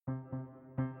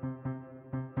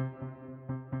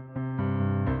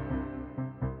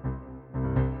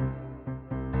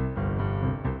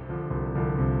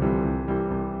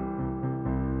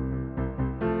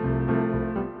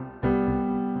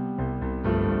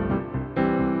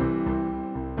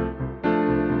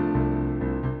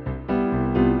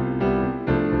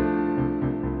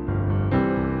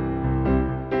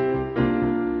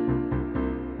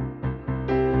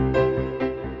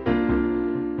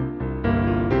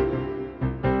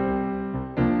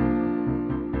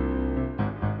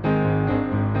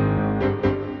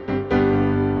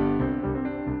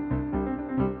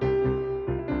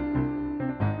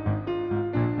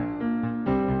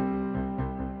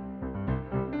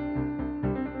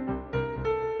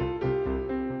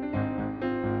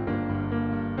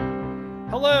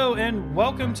Hello and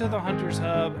welcome to the Hunter's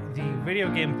Hub, the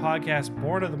video game podcast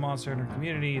born of the Monster Hunter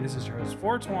community. This is your host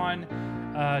Fortuan,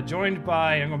 joined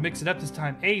by, I'm gonna mix it up this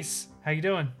time, Ace. How you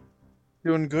doing?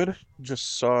 Doing good.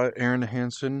 Just saw Aaron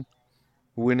Hansen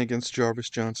win against Jarvis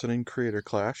Johnson in Creator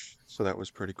Clash, so that was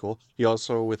pretty cool. He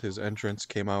also, with his entrance,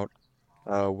 came out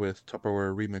with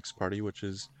Tupperware Remix Party, which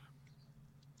is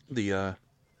the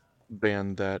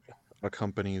band that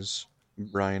accompanies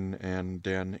Brian and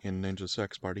Dan in Ninja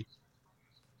Sex Party.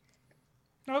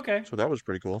 Okay, So that was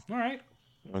pretty cool. all right.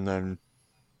 And then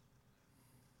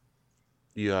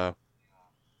the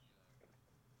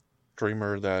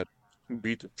streamer that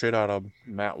beat the shit out of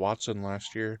Matt Watson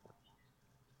last year,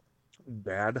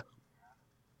 Dad,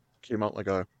 came out like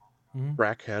a Mm-hmm.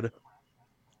 crackhead.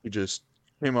 He just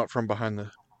came out from behind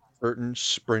the curtain,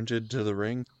 sprinted to the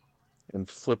ring, and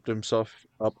flipped himself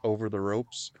up over the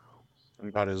ropes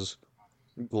and got his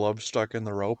glove stuck in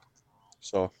the rope.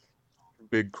 So,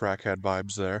 big crackhead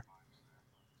vibes there.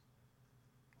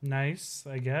 Nice,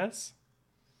 I guess.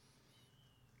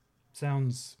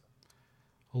 Sounds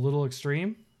a little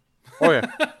extreme. Oh, yeah.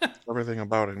 Everything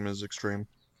about him is extreme.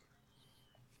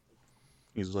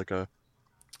 He's like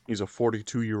he's a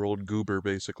 42-year-old goober,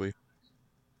 basically.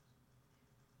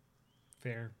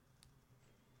 Fair.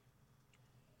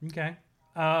 Okay.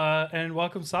 And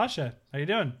welcome, Sasha. How you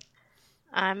doing?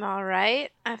 I'm all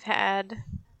right. I've had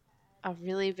a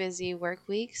really busy work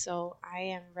week, so I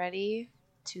am ready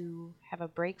to have a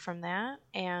break from that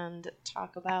and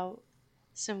talk about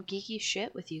some geeky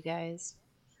shit with you guys.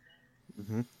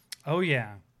 Hmm. Oh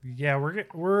yeah, yeah.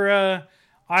 We're.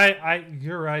 I.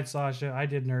 You're right, Sasha. I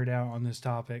did nerd out on this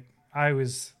topic. I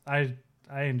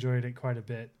enjoyed it quite a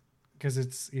bit because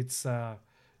it's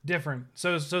different.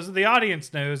 So the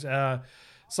audience knows.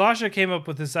 Sasha came up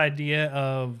with this idea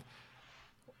of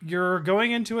you're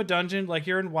going into a dungeon like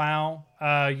you're in WoW.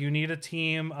 You need a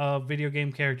team of video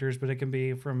game characters, but it can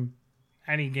be from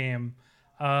any game.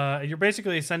 You're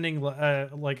basically sending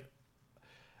like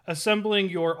assembling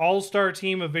your all-star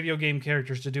team of video game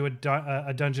characters to do a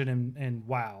dungeon in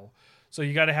WoW. So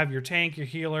you got to have your tank, your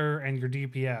healer, and your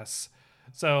DPS.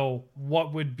 So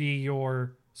what would be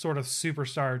your sort of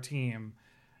superstar team?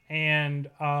 And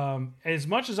as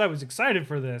much as I was excited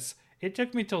for this, it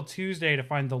took me till Tuesday to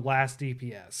find the last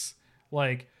DPS.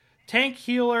 Like, tank,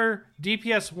 healer,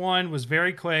 DPS 1 was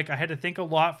very quick. I had to think a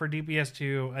lot for DPS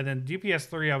 2. And then DPS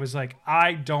 3, I was like,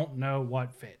 I don't know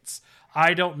what fits.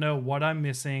 I don't know what I'm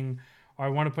missing or I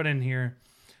want to put in here.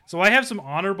 So I have some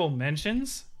honorable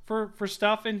mentions for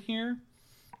stuff in here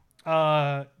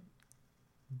as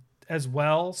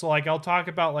well. So, like, I'll talk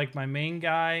about, like, my main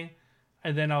guy.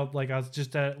 And then I'll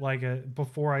just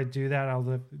before I do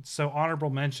that, so honorable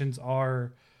mentions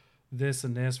are this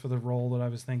and this for the role that I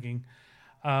was thinking.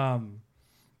 But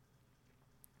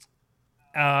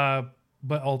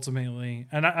ultimately,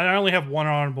 and I only have one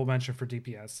honorable mention for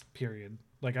DPS, period.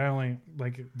 Like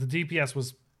the DPS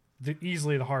was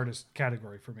easily the hardest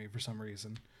category for me for some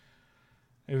reason.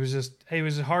 It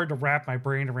was hard to wrap my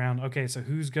brain around. Okay, so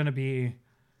who's going to be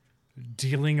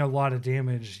dealing a lot of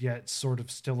damage yet sort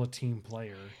of still a team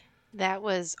player? That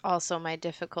was also my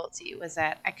difficulty, was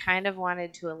that I kind of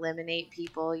wanted to eliminate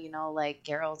people, like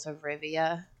Geralt of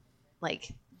Rivia, like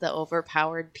the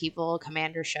overpowered people,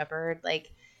 Commander Shepard,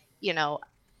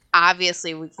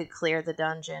 obviously we could clear the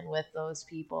dungeon with those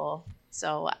people.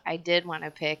 So I did want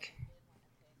to pick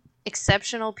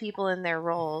exceptional people in their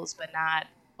roles, but not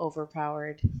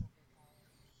overpowered.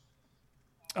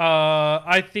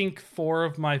 I think 4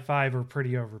 of my 5 are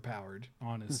pretty overpowered,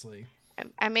 honestly.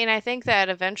 I mean, I think that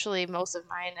eventually most of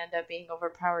mine end up being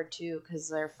overpowered too because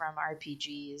they're from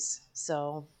RPGs.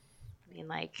 So, I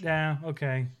mean, yeah,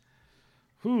 okay.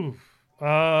 Whew.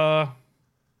 Let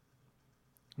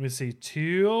me see.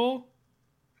 Two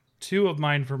of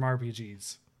mine from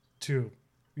RPGs. 2.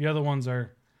 The other ones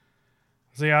are.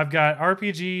 So yeah, I've got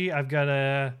RPG. I've got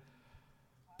a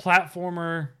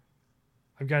platformer.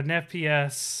 I've got an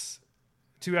FPS,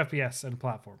 2 FPS, and a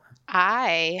platformer.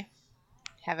 I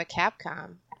have a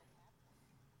Capcom.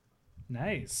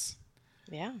 Nice.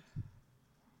 Yeah.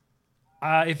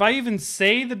 If I even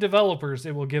say the developers,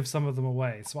 it will give some of them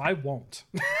away, so I won't.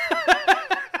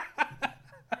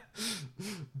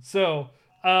 So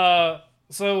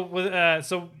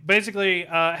basically,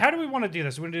 how do we want to do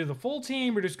this? We're gonna do the full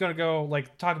team. We're just gonna go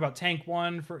talk about tank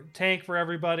for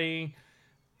everybody.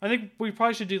 I think we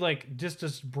probably should do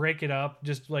just break it up.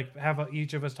 Just have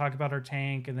each of us talk about our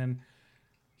tank and then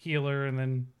healer, and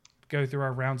then go through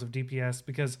our rounds of DPS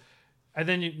because. And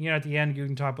then at the end you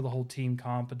can talk about the whole team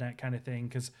comp and that kind of thing.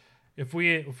 Because if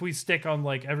we stick on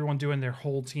everyone doing their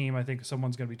whole team, I think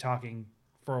someone's going to be talking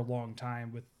for a long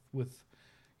time with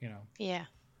you know, Yeah.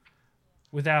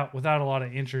 without a lot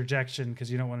of interjection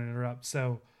because you don't want to interrupt.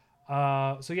 So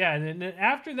yeah, and then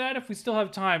after that, if we still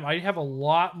have time, I have a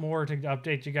lot more to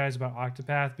update you guys about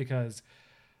Octopath because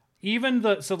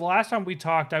the last time we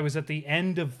talked, I was at the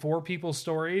end of 4 people's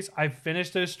stories. I've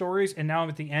finished those stories, and now I'm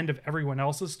at the end of everyone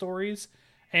else's stories.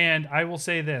 And I will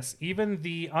say this: even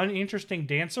the uninteresting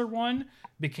dancer one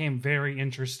became very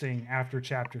interesting after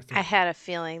chapter 3. I had a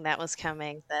feeling that was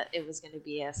coming, that it was going to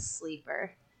be a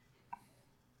sleeper.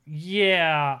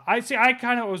 Yeah, I see. I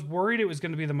kind of was worried it was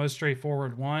going to be the most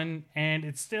straightforward one, and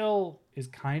it still is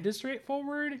kind of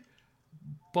straightforward.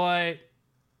 But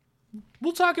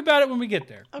we'll talk about it when we get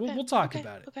there. Okay. We'll talk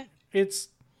about it. Okay. It's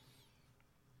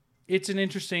an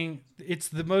interesting. It's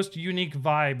the most unique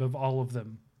vibe of all of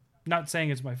them. Not saying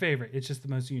it's my favorite. It's just the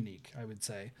most unique, I would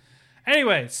say.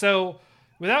 Anyway, so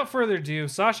without further ado,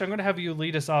 Sasha, I'm going to have you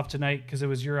lead us off tonight because it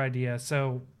was your idea.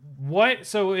 So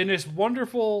in this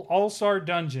wonderful all-star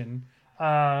dungeon,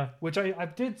 which I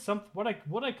did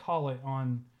what I call it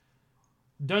on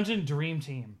Dungeon Dream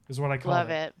Team is what I call it. Love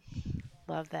it.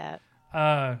 Love that.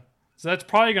 So that's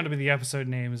probably going to be the episode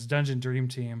name is Dungeon Dream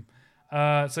Team.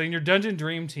 So in your Dungeon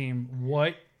Dream Team,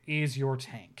 what is your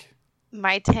tank?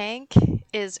 My tank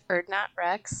is Urdnot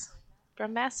Rex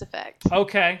from Mass Effect.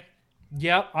 Okay.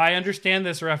 Yep, I understand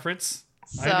this reference.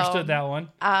 I understood that one.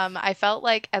 I felt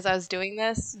like as I was doing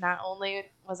this, not only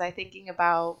was I thinking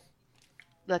about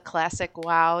the classic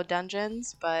WoW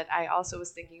dungeons, but I also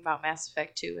was thinking about Mass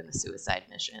Effect 2 and the suicide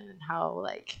mission and how,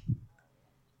 like,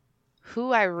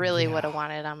 who I really would have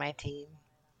wanted on my team.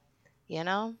 You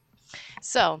know?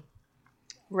 So,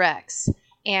 Rex.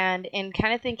 And in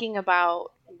kind of thinking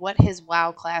about what his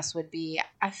WoW class would be,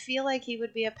 I feel like he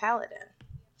would be a paladin.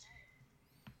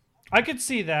 I could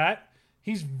see that.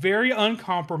 He's very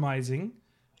uncompromising.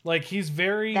 Like he's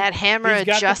very that hammer of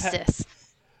justice.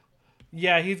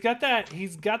 He's got that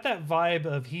vibe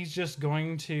of he's just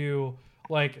going to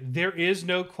like there is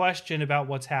no question about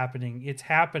what's happening. It's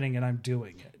happening and I'm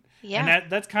doing it. Yeah. And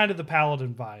that's kind of the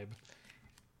paladin vibe.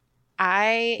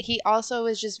 He also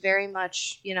is just very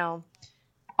much, you know,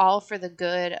 all for the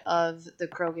good of the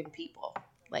Krogan people.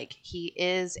 Like, he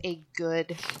is a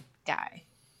good guy.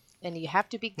 And you have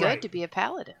to be good to be a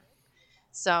paladin.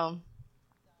 So.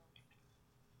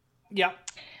 Yeah.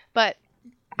 But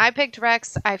I picked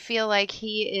Rex. I feel like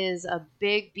he is a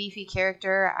big, beefy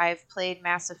character. I've played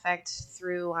Mass Effect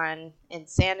through on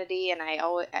Insanity, and I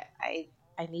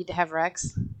need to have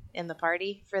Rex in the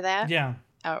party for that. Yeah.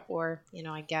 Or, you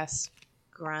know, I guess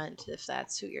Grunt, if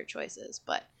that's who your choice is.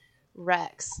 But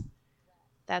Rex,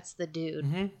 that's the dude.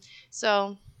 Mm-hmm.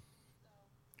 So.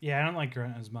 Yeah, I don't like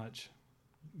Grunt as much.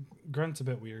 Grunt's a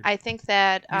bit weird. I think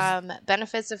that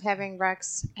benefits of having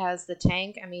Rex as the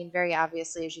tank, I mean, very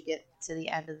obviously, as you get to the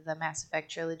end of the Mass Effect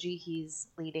trilogy, he's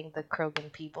leading the Krogan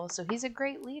people. So he's a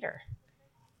great leader.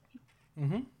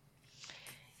 Mm-hmm.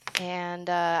 And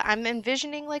I'm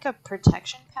envisioning like a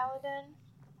protection paladin.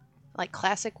 Like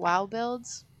classic WoW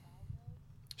builds.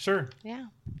 Sure. Yeah.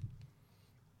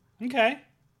 Okay.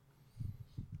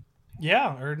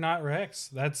 Yeah, or not Rex.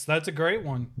 That's a great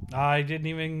one.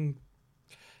 I'm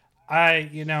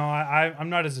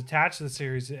not as attached to the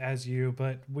series as you,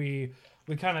 but we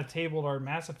kind of tabled our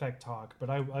Mass Effect talk. But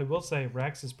I will say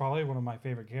Rex is probably one of my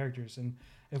favorite characters. And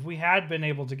if we had been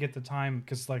able to get the time,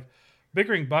 because like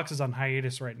Bickering Bucks is on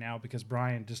hiatus right now because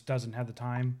Brian just doesn't have the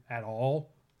time at all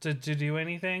to do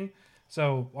anything.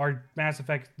 So our Mass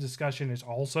Effect discussion is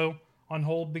also on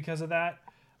hold because of that.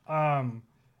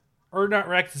 Urdnot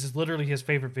Rex is literally his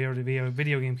favorite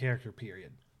video game character,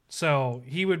 period. So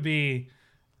he would be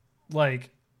like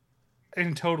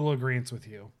in total agreement with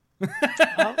you.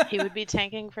 Well, he would be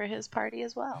tanking for his party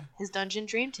as well. His Dungeon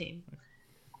Dream Team.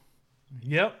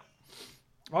 Yep.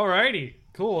 Alrighty.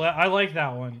 Cool. I like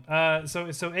that one.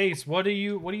 So Ace, what do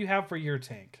you have for your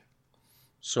tank?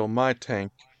 So my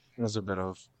tank is a bit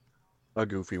of a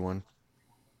goofy one.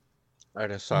 I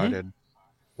decided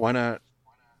why not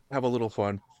have a little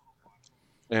fun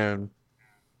and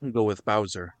go with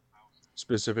Bowser.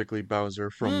 Specifically Bowser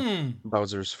from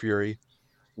Bowser's Fury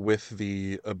with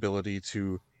the ability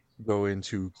to go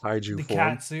into kaiju the form.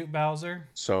 Cat suit Bowser.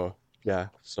 So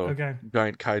okay.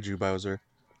 Giant kaiju Bowser.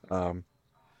 Okay.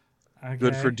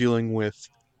 Good for dealing with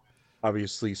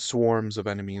obviously swarms of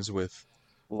enemies with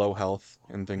low health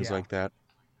and things like that,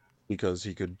 because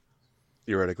he could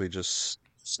theoretically just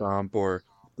stomp or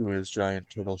do his giant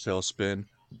turtle shell spin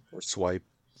or swipe,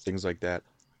 things like that.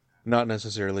 Not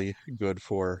necessarily good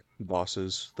for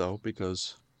bosses though,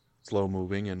 because slow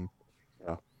moving and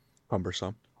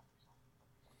cumbersome.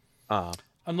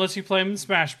 Unless you play him in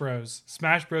Smash Bros.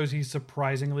 Smash Bros. He's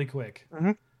surprisingly quick.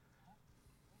 Mm-hmm.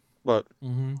 but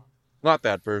Mm-hmm. not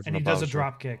that version And he of does a Bowser.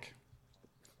 drop kick.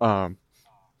 Um,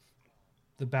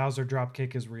 The Bowser drop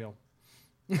kick is real.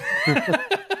 and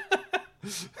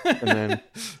then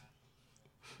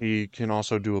he can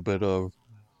also do a bit of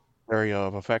area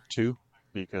of effect too,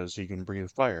 because he can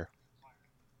breathe fire.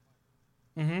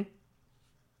 Mm-hmm.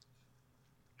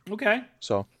 Okay.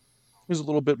 So he's a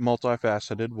little bit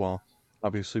multifaceted while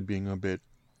obviously being a bit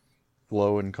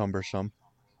slow and cumbersome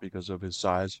because of his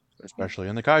size, especially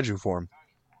in the kaiju form.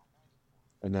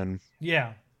 And then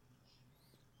Yeah.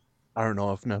 I don't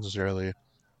know if necessarily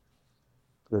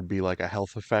there'd be like a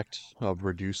health effect of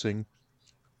reducing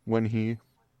when he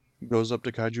goes up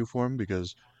to kaiju form,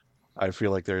 because I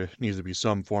feel like there needs to be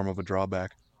some form of a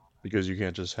drawback, because you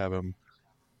can't just have him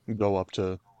go up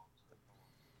to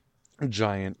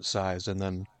giant size and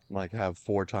then like have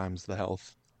 4 times the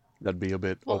health. That'd be a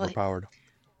bit Well, overpowered.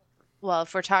 well,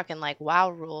 if we're talking like WoW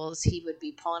rules, he would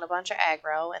be pulling a bunch of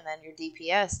aggro, and then your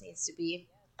DPS needs to be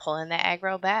pulling the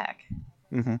aggro back.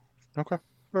 Mm-hmm. Okay,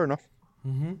 fair enough.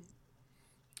 Mm-hmm.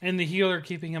 And the healer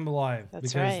keeping him alive,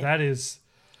 That's because right.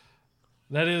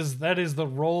 that is the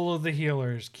role of the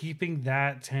healers, keeping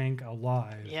that tank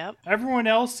alive. Yep. Everyone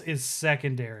else is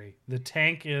secondary. The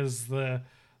tank is the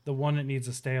one that needs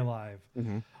to stay alive.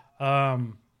 Mm-hmm.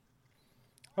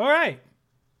 All right.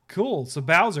 Cool. So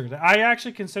Bowser, I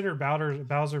actually consider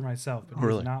Bowser myself, but he's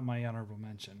Really? not my honorable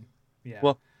mention. Yeah.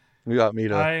 Well, you got me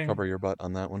to I cover your butt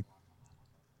on that one.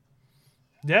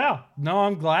 Yeah. No,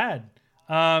 I'm glad.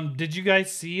 Did you guys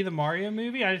see the Mario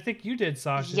movie? I think you did,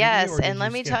 Sasha, didn't you? Yes, Or did and you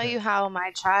let me skip tell it? you how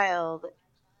my child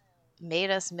made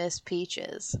us miss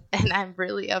Peaches, and I'm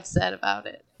really upset about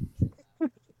it.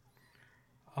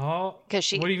 Oh,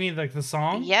 Cause what do she, you mean, like the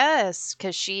song? yes,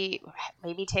 cause she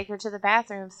made me take her to the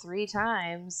bathroom 3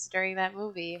 times during that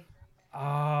movie.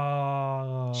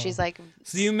 Oh. She's like,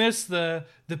 So you missed the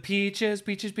peaches,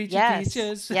 peaches, peaches, yes,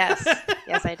 peaches. yes,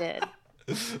 yes, I did.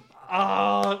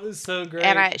 Oh, it was so great.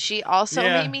 And she also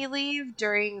made Yeah. me leave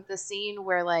during the scene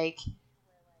where like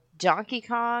Donkey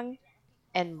Kong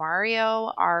and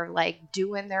Mario are like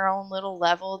doing their own little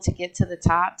level to get to the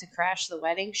top to crash the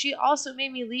wedding. She also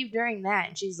made me leave during that,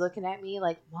 and she's looking at me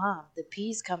like, "Mom, the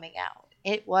pee's coming out."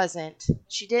 It wasn't.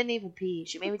 She didn't even pee.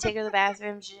 She made me take her to the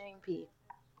bathroom. She didn't even pee.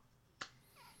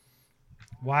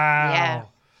 Yeah. Wow.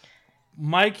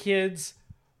 My kids,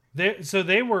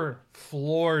 they were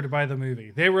floored by the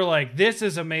movie. They were like, "This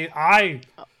is amazing." I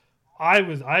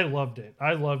loved it.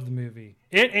 I loved the movie.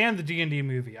 It and the D&D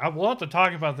movie. We'll have to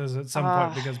talk about this at some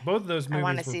point, because both of those I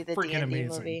want to movies were see the freaking D&D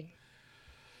amazing. movie.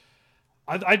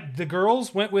 The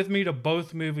girls went with me to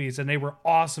both movies, and they were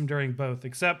awesome during both.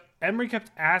 Except Emery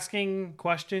kept asking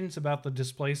questions about the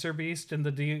Displacer Beast in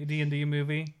the D&D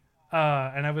movie,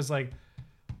 and I was like,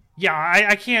 "Yeah,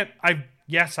 I can't.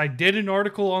 Yes, I did an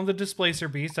article on the Displacer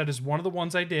Beast. That is one of the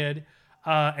ones I did,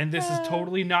 and this is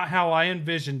totally not how I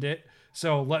envisioned it.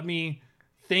 So let me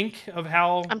think of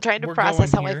how I'm trying to we're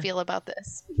process going how I here." feel about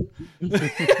this.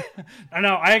 I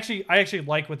know. I actually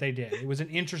like what they did. It was an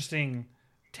interesting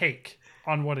take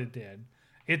on what it did.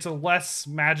 It's a less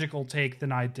magical take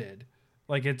than I did.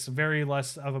 Like, it's very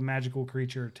less of a magical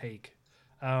creature take.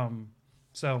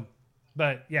 So,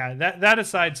 but yeah, that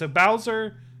aside, so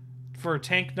Bowser for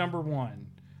tank number 1.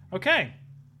 Okay.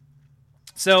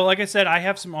 So, like I said, I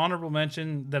have some honorable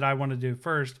mention that I want to do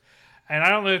first. And I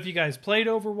don't know if you guys played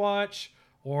Overwatch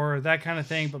or that kind of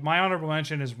thing, but my honorable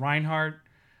mention is Reinhardt.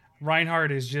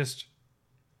 Reinhardt is just,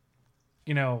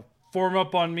 form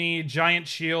up on me, giant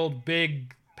shield,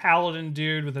 big paladin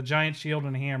dude with a giant shield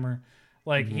and a hammer.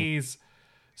 Like, Mm-hmm. he's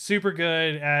super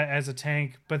good as a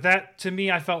tank. But that, to me,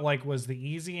 I felt like was the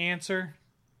easy answer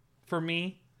for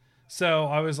me. So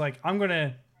I was like, I'm going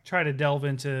to try to delve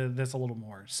into this a little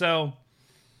more. So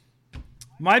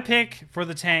my pick for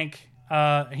the tank,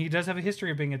 he does have a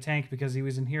history of being a tank because he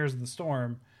was in Heroes of the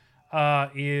Storm,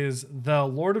 is the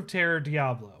Lord of Terror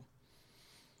Diablo.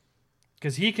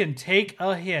 Because he can take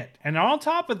a hit. And on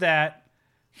top of that,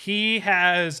 he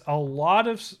has a lot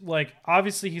of, like,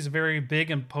 obviously he's a very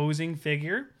big, imposing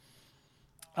figure.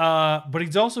 But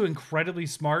he's also incredibly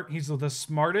smart. He's the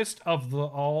smartest of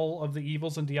all of the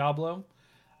evils in Diablo.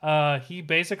 He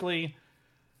basically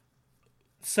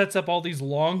sets up all these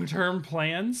long-term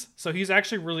plans. So he's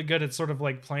actually really good at sort of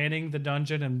like planning the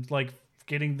dungeon and like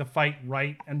getting the fight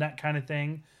right and that kind of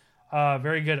thing.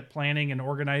 Very good at planning and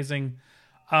organizing.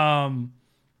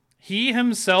 He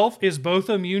himself is both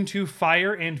immune to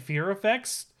fire and fear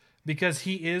effects because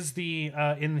he is the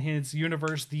in his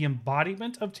universe the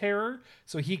embodiment of terror.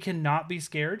 So he cannot be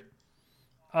scared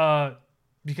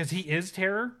because he is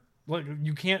terror. Look,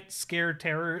 you can't scare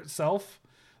terror itself.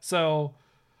 So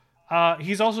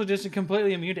He's also just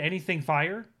completely immune to anything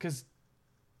fire because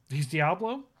he's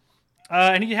Diablo.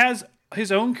 And he has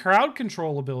his own crowd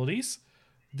control abilities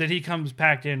that he comes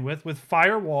packed in with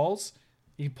firewalls.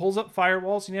 He pulls up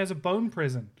firewalls and he has a bone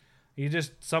prison. He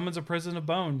just summons a prison of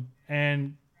bone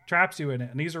and traps you in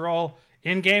it. And these are all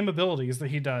in-game abilities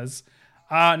that he does.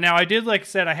 Now, I did, like I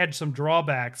said, I had some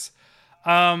drawbacks.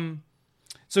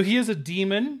 So he is a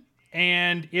demon,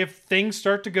 and if things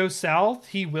start to go south,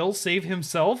 he will save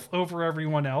himself over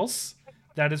everyone else.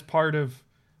 That is part of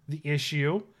the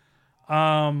issue.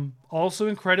 Also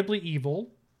incredibly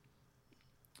evil.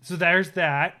 So there's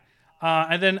that.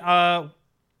 And then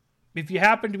if you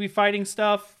happen to be fighting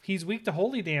stuff, he's weak to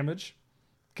holy damage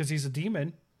because he's a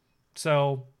demon.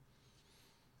 So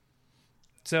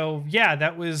yeah,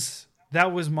 that was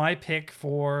my pick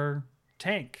for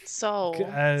tank.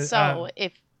 So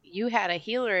if you had a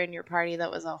healer in your party that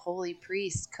was a holy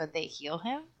priest, could they heal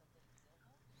him?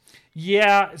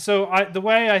 Yeah. So the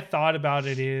way I thought about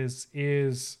it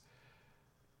is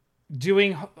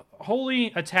doing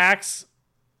holy attacks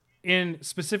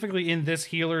specifically in this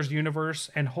healer's universe,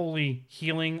 and holy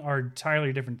healing are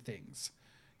entirely different things.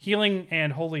 Healing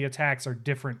and holy attacks are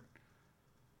different.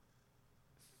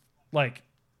 Like,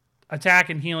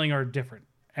 attack and healing are different,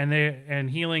 and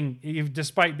healing,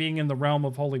 despite being in the realm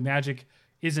of holy magic,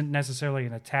 isn't necessarily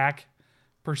an attack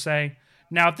per se.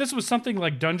 Now, if this was something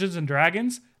like Dungeons and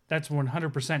Dragons, that's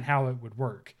 100% how it would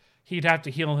work. He'd have to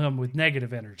heal him with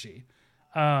negative energy,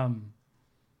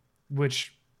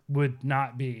 which would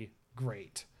not be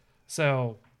great.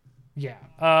 So, yeah.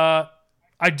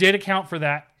 I did account for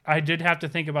that. I did have to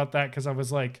think about that because I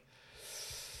was like,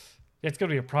 it's going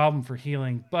to be a problem for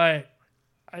healing. But,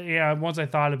 yeah, once I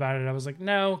thought about it, I was like,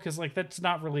 no, because like that's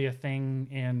not really a thing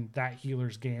in that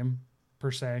healer's game,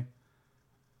 per se.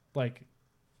 Like,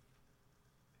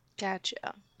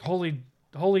 Gotcha.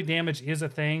 Holy damage is a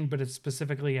thing, but it's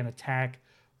specifically an attack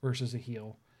versus a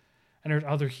heal. And there's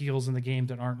other heals in the game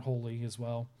that aren't holy as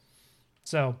well.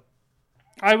 So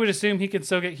I would assume he can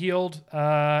still get healed.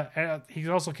 He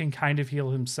also can kind of heal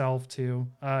himself too.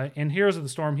 In Heroes of the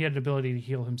Storm, he had the ability to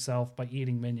heal himself by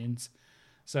eating minions.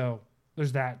 So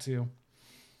there's that too.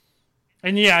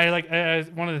 And yeah,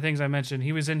 one of the things I mentioned,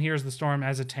 he was in Heroes of the Storm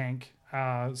as a tank.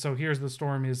 So Heroes of the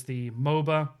Storm is the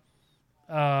MOBA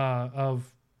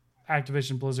of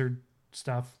Activision Blizzard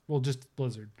stuff. Well, just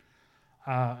Blizzard.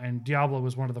 And Diablo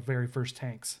was one of the very first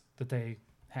tanks that they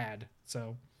had.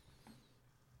 So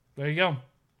there you go.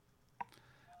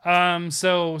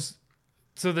 So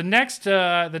the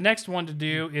next one to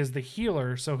do is the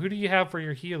healer. So who do you have for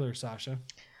your healer, Sasha?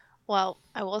 Well,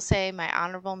 I will say my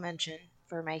honorable mention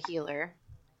for my healer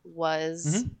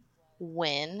was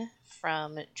Wynn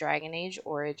from Dragon Age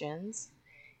Origins.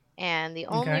 And the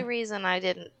only reason I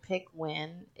didn't pick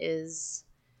Wynn is,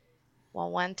 well,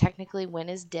 one, technically Wynn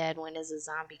is dead. Wynn is a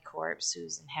zombie corpse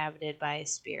who's inhabited by a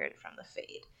spirit from the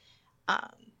Fade.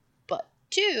 But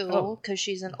two, because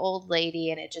she's an old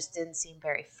lady and it just didn't seem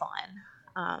very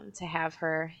fun to have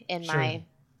her in my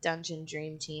dungeon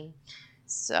dream team.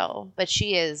 So, but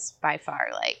she is by far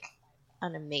like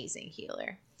an amazing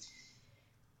healer.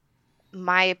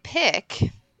 My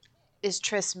pick is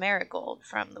Triss Marigold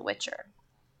from The Witcher.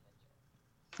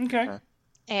 Okay.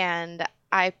 And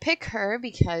I pick her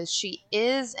because she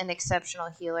is an exceptional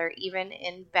healer, even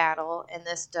in battle. And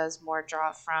this does more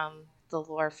draw from the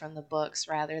lore from the books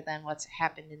rather than what's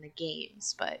happened in the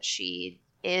games. But she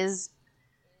is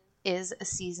a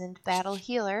seasoned battle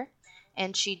healer,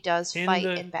 and she does fight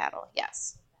in battle.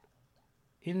 Yes.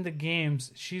 In the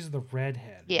games, she's the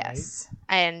redhead. Yes,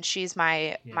 right? And she's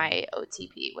my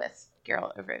OTP with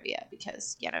Geralt of Rivia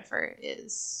because Yennefer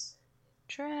is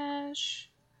trash.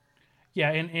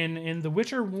 Yeah, in The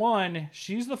Witcher 1,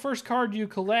 she's the first card you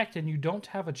collect and you don't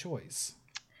have a choice.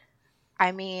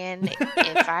 I mean,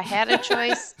 if I had a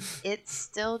choice, it's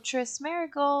still Triss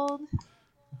Marigold.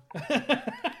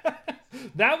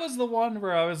 That was the one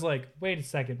where I was like, wait a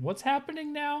second, what's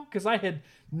happening now? Because I had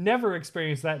never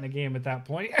experienced that in a game at that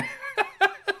point.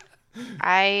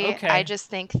 I just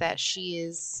think that she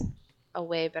is a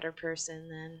way better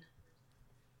person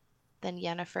than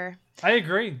Yennefer. I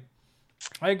agree.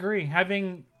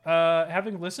 Having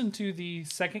listened to the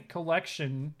second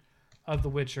collection of The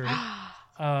Witcher,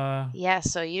 yeah,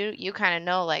 so you kind of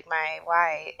know like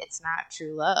why it's not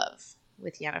true love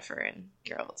with Yennefer and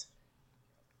Geralt.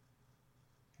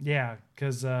 Yeah,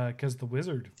 because the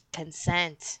wizard.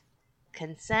 Consent.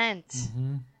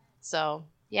 Mm-hmm. So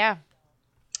yeah,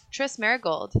 Triss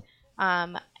Marigold.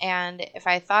 And if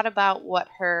I thought about what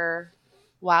her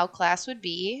WoW class would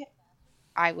be,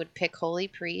 I would pick Holy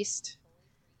Priest.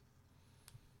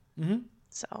 Mm-hmm.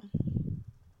 So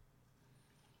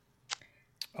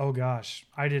Oh gosh,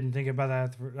 I didn't think about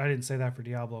that. I didn't say that for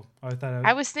Diablo. I thought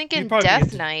I was he'd thinking probably be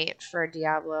Death Knight for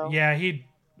Diablo. yeah, he'd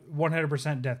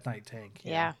 100% Death Knight tank.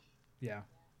 Yeah. Yeah.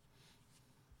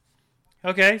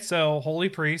 Okay, so Holy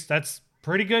Priest, that's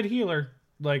pretty good healer.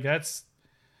 Like that's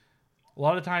a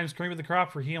lot of times cream of the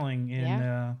crop for healing in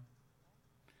Yeah.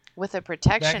 With a back in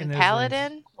protection those days.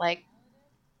 paladin, like,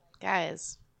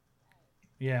 guys,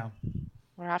 Yeah.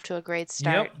 we're off to a great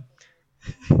start.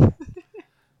 Yep.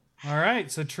 All right,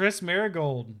 so Triss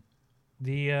Marigold,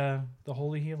 the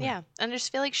holy healer. Yeah, and I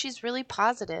just feel like she's really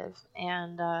positive,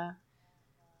 and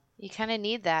you kind of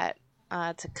need that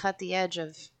to cut the edge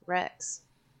of Rex.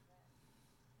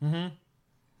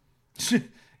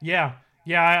 Yeah.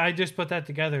 Yeah, I just put that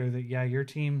together that yeah, your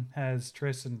team has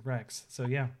Triss and Rex. So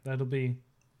yeah, that'll be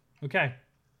okay.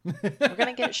 We're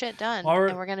gonna get shit done, All right.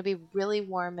 and we're gonna be really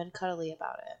warm and cuddly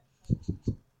about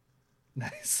it.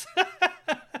 Nice.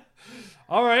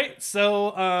 All right.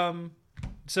 So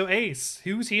Ace,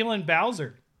 who's healing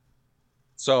Bowser?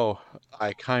 So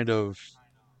I kind of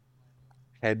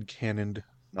headcanoned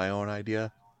my own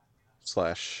idea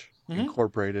slash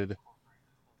incorporated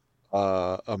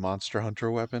a Monster Hunter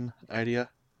weapon idea,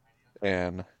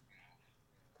 and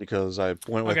because I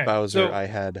went with Okay. Bowser, So I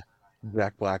had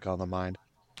Jack Black on the mind,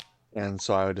 and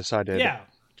so I decided yeah.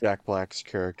 Jack Black's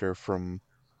character from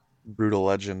Brutal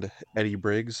Legend, Eddie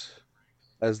Briggs,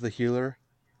 as the healer,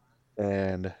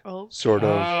 and sort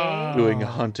of doing Okay.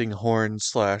 Oh. hunting horn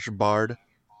slash bard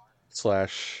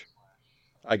slash,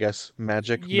 I guess,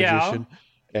 magic Yeah. magician,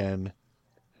 and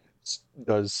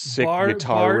does sick Bard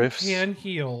guitar Bard riffs. can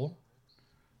heal.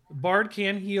 Bard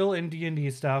can heal in D&D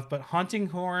stuff, but hunting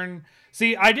horn.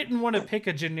 See, I didn't want to pick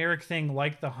a generic thing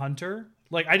like the hunter.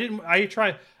 Like I didn't. I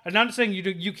try. I'm not saying you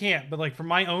do. You can't. But like for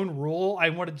my own rule, I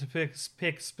wanted to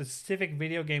pick specific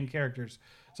video game characters.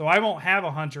 So I won't have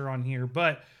a hunter on here,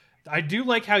 but I do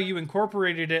like how you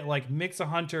incorporated it. Like mix a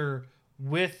hunter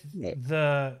with Yeah.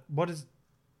 the what is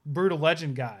Brutal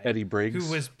Legend guy Eddie who Briggs,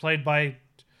 was played by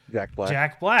Jack Black.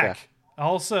 Jack Black.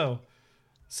 Also,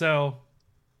 so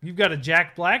you've got a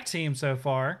Jack Black team so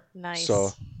far. Nice.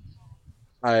 So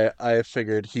I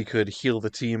figured he could heal the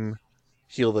team,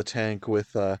 heal the tank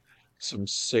with some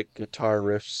sick guitar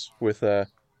riffs with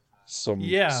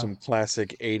Yeah. some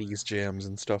classic 80s jams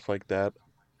and stuff like that.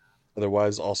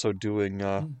 Otherwise also doing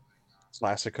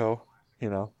Classico, you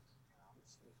know,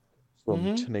 from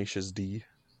Mm-hmm. Tenacious D.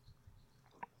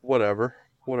 Whatever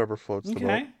floats the boat.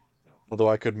 Okay. Although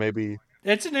I could maybe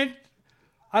It's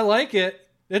I like it.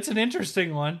 It's an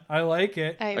interesting one. I like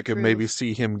it. I I could maybe approve.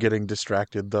 see him getting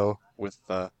distracted though with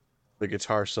the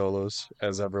guitar solos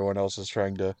as everyone else is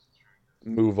trying to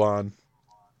move on.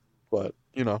 But,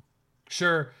 you know,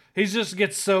 Sure. He just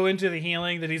gets so into the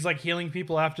healing that he's like healing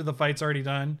people after the fight's already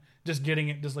done. Just getting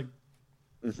it, just like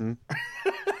hmm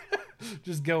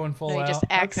just going full No, he out. just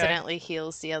Okay. accidentally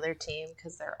heals the other team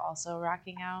because they're also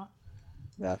rocking out.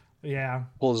 yeah, Yeah.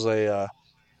 pulls a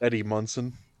Eddie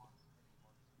Munson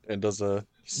and does a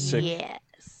Mm-hmm.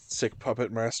 sick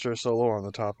puppet master solo on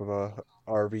the top of a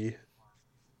RV.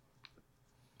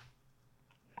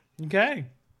 Okay.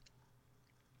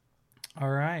 All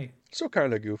right. So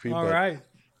kind of goofy, All but right.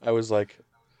 I was like,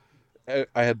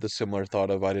 I had the similar thought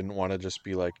of I didn't want to just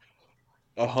be like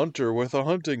a hunter with a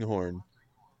hunting horn.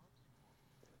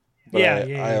 But Yeah. I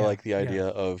Yeah. like the Yeah. idea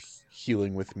of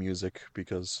healing with music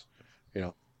because, you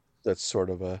know, that's sort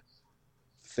of a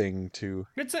thing to.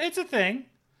 It's a thing.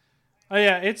 Oh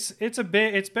yeah, it's a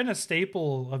bit. It's been a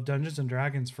staple of Dungeons and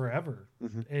Dragons forever.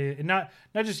 Mhm. Not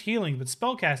just healing, but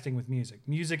spellcasting with music.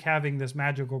 Music having this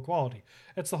magical quality.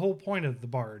 That's the whole point of the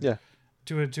bard. Yeah.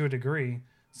 To a degree.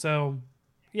 So,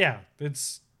 yeah,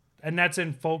 and that's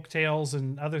in folk tales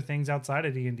and other things outside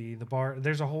of D&D. The bard.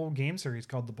 There's a whole game series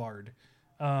called The Bard,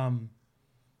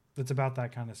 that's about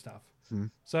that kind of stuff. Hmm.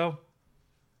 So,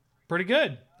 pretty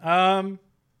good.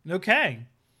 Okay.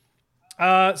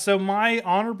 So my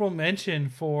honorable mention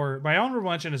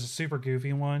is a super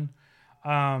goofy one.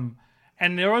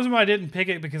 And the reason why I didn't pick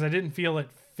it because I didn't feel it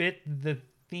fit the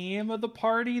theme of the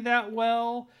party that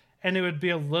well. And it would be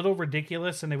a little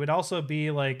ridiculous. And it would also be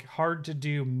like hard to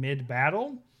do mid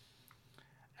battle.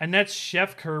 And that's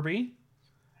Chef Kirby.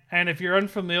 And if you're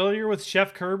unfamiliar with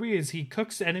Chef Kirby, is he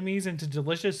cooks enemies into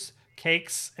delicious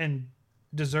cakes and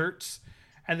desserts.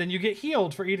 And then you get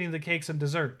healed for eating the cakes and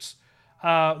desserts.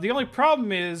 The only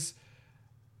problem is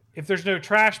if there's no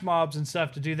trash mobs and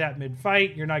stuff to do that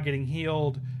mid-fight, you're not getting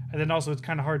healed. And then also it's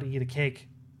kind of hard to eat a cake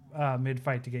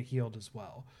mid-fight to get healed as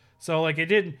well. So like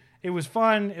it was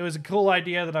fun. It was a cool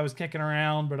idea that I was kicking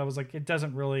around, but I was like,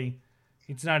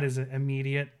 it's not as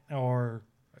immediate or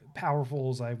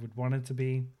powerful as I would want it to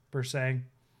be per se.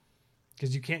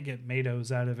 because you can't get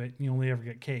Mados out of it. You only ever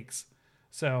get cakes.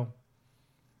 So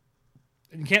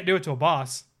you can't do it to a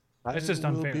boss. It's I just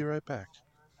will be unfair. right back.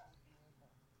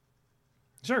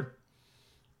 Sure.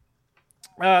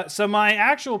 So my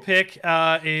actual pick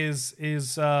is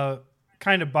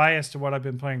kind of biased to what I've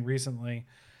been playing recently,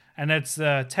 and it's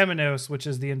Temenos, which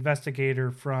is the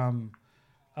investigator from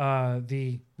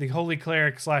the Holy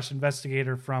Cleric /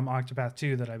 investigator from Octopath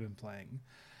 2 that I've been playing.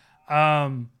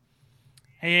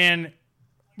 And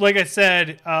like I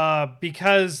said,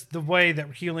 because the way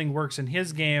that healing works in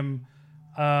his game,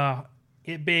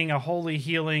 it being a holy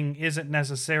healing isn't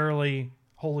necessarily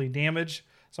holy damage,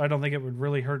 so I don't think it would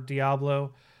really hurt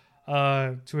Diablo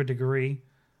to a degree.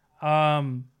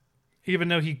 Even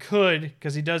though he could,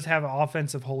 because he does have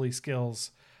offensive holy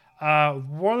skills.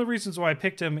 One of the reasons why I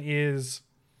picked him is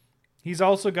he's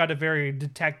also got a very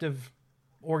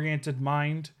detective-oriented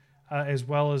mind, as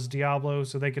well as Diablo,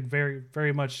 so they could very,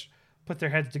 very much put their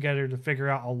heads together to figure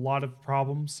out a lot of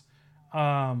problems.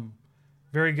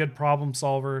 Very good problem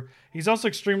solver. He's also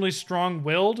extremely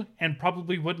strong-willed and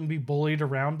probably wouldn't be bullied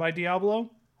around by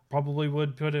Diablo. Probably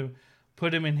would put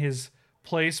him in his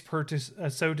place,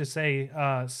 so to say,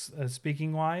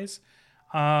 speaking wise.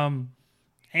 And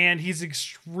he's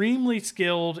extremely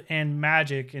skilled in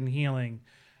magic and healing.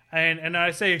 And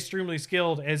I say extremely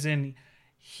skilled as in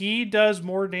he does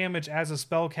more damage as a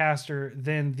spellcaster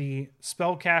than the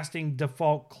spellcasting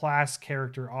default class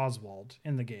character Oswald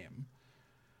in the game.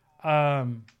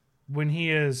 When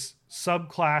he is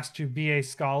subclassed to be a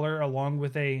scholar along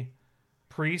with a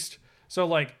priest. So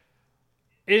like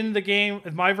in the game,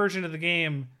 in my version of the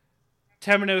game,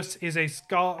 Temenos is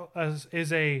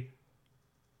a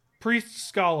priest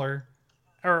scholar,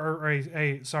 or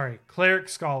a cleric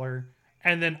scholar,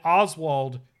 and then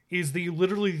Oswald is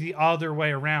literally the other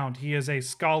way around. He is a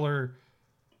scholar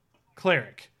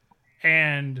cleric,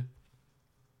 and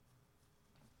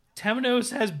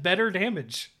Temenos has better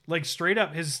damage. Like straight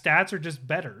up, his stats are just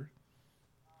better.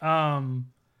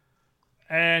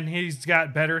 And he's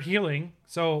got better healing.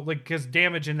 So like, because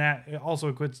damage in that also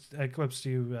equips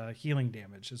to healing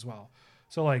damage as well.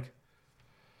 So like,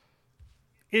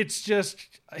 he's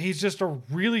just a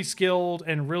really skilled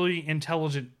and really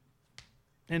intelligent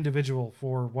individual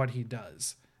for what he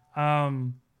does.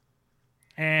 And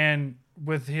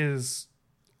with his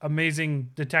amazing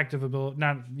detective ability,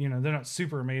 they're not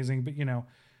super amazing, but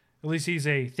at least he's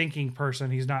a thinking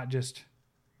person. He's not just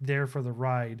there for the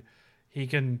ride. He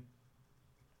can,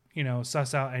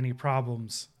 suss out any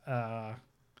problems. And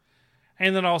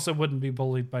then also wouldn't be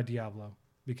bullied by Diablo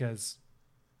because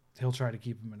he'll try to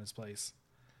keep him in his place.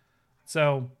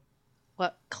 So,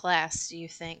 what class do you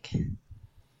think?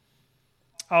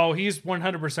 Oh, he's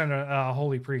 100% a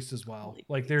holy priest as well. Holy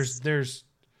like priest.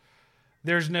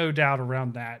 there's no doubt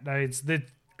around that. It's the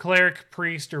cleric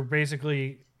priest are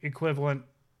basically equivalent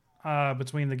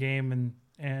between the game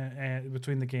and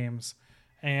between the games,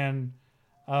 and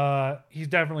he's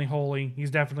definitely holy.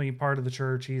 He's definitely part of the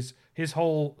church. His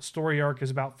whole story arc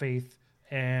is about faith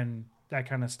and that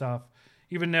kind of stuff.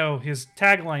 Even though his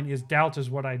tagline is "Doubt is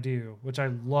what I do," which I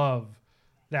love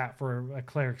that for a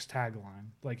cleric's tagline.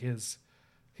 Like his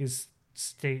his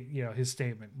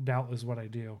statement, "Doubt is what I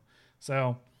do."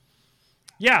 So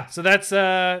yeah, so that's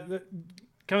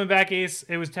coming back, Ace.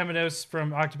 It was Temenos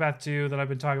from Octopath 2 that I've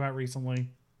been talking about recently.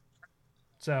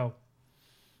 So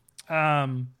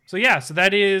so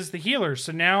that is the healers.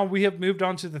 So now we have moved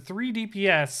on to the 3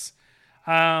 DPS.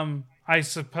 I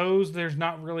suppose there's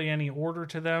not really any order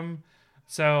to them.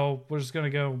 So we're just going to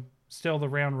go still the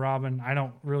round robin. I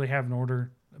don't really have an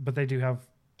order, but they do have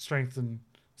strength and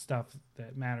stuff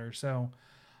that matter. So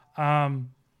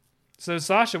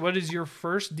Sasha, what is your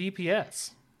first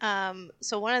DPS?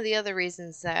 So one of the other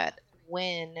reasons that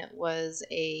Win was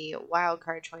a wild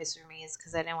card choice for me is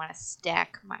because I didn't want to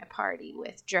stack my party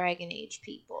with Dragon Age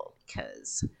people,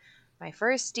 because my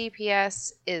first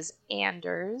DPS is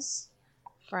Anders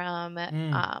from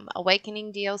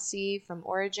Awakening DLC from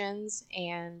Origins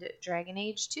and Dragon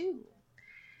Age 2.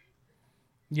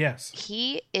 Yes.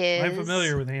 He is... I'm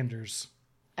familiar with Anders.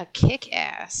 A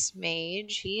kick-ass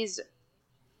mage. He's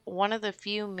one of the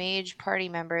few mage party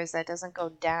members that doesn't go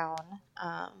down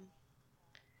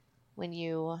when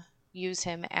you use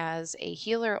him as a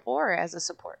healer or as a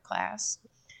support class.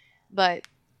 But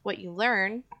what you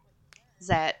learn is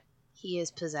that he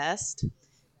is possessed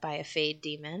by a Fade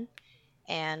demon,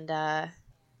 and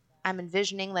I'm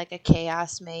envisioning like a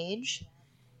chaos mage,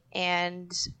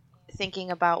 and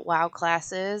thinking about WoW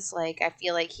classes, like I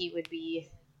feel like he would be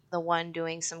the one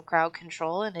doing some crowd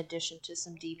control in addition to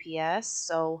some DPS.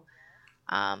 So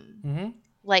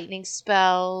lightning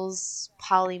spells,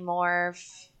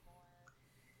 polymorph,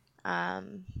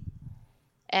 Um,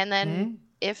 and then, Hmm.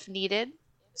 if needed,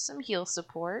 some heal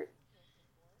support.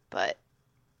 But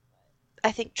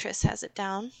I think Triss has it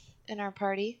down in our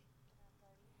party.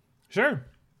 Sure.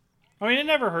 I mean, it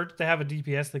never hurts to have a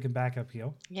DPS that can back up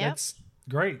heal. Yep. That's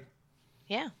great,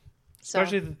 Yeah. So,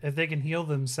 especially if they can heal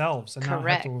themselves and not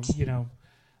have to, correct.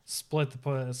 split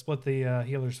the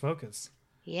healer's focus.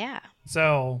 Yeah.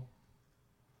 So,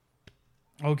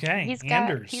 okay, He's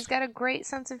Anders, got a great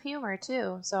sense of humor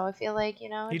too. So I feel like, he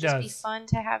it'd just be does. fun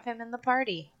to have him in the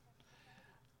party.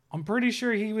 I'm pretty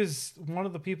sure he was one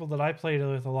of the people that I played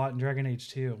with a lot in Dragon Age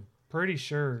 2. Pretty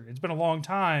sure. It's been a long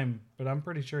time, but I'm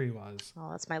pretty sure he was.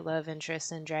 Oh, that's my love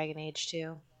interest in Dragon Age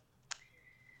 2.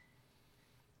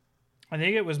 I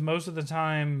think it was most of the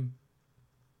time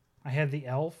I had the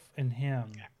elf and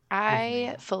him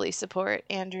I fully support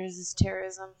Andrews'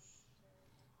 terrorism.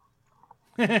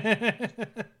 with me.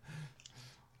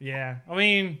 Yeah. I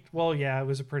mean, well, yeah, it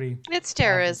was a pretty It's awful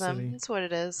terrorism. city. It's what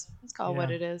it is. It's called what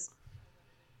Yeah. it is.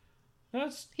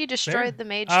 That's He destroyed fair. the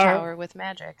mage tower with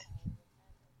magic.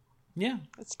 Yeah.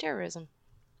 It's terrorism.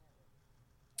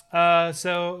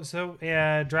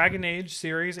 Dragon Age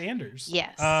series Anders.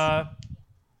 Yes.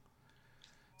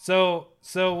 So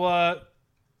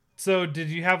did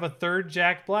you have a third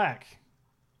Jack Black,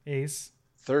 Ace?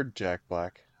 Third Jack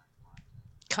Black.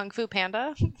 Kung Fu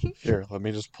Panda? Here, let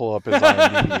me just pull up his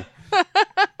IMDb.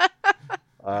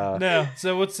 No.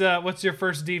 So what's your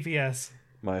first DPS?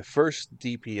 My first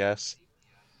DPS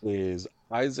is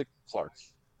Isaac Clarke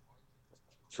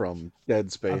from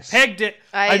Dead Space. I pegged it.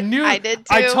 I knew. did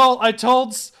too. I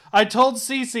told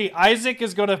Cece Isaac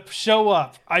is gonna show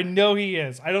up. I know he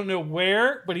is. I don't know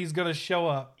where, but he's gonna show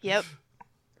up. Yep.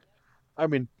 I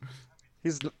mean,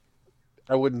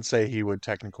 I wouldn't say he would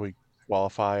technically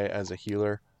qualify as a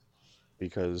healer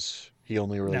because he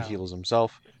only really No. heals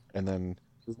himself, and then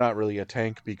he's not really a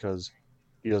tank because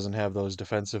he doesn't have those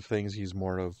defensive things. He's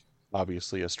more of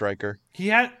obviously a striker. He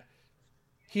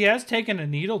has taken a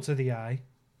needle to the eye.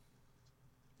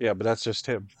 Yeah, but that's just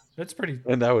him. That's pretty.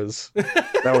 And that was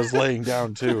laying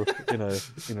down too in a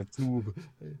tube.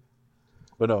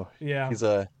 But no, Yeah. he's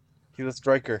a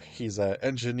striker. He's an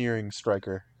engineering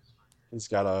striker. He's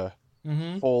got a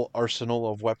full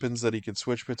arsenal of weapons that he can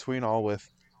switch between, all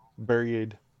with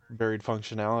varied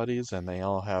functionalities, and they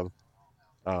all have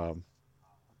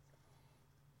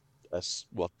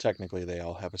technically they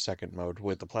all have a second mode.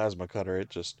 With the plasma cutter, it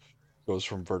just goes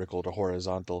from vertical to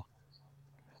horizontal.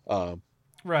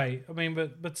 Right. I mean,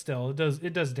 but still,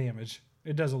 it does damage.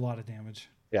 It does a lot of damage.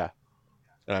 Yeah.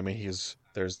 And I mean,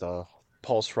 there's the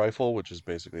pulse rifle, which is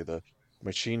basically the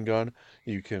machine gun.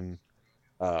 You can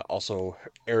also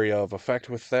area of effect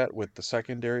with that with the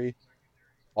secondary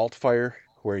alt fire,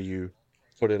 where you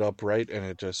put it up right and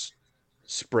it just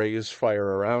sprays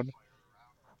fire around.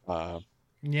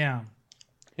 Yeah.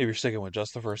 If you're sticking with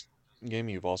just the first game,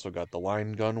 you've also got the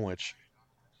line gun, which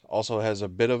also has a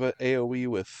bit of an AoE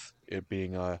with it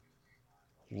being a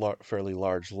fairly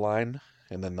large line.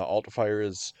 And then the alt fire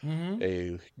is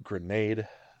a grenade.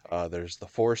 There's the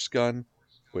force gun,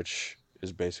 which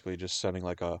is basically just sending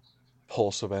like a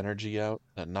pulse of energy out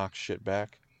that knocks shit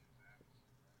back.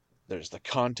 There's the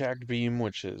contact beam,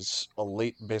 which is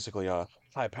basically a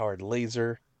high-powered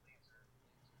laser.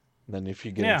 And then if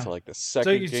you get into like the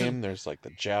second game, there's like the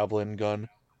javelin gun,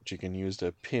 which you can use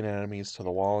to pin enemies to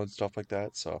the wall and stuff like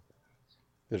that. So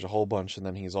there's a whole bunch. And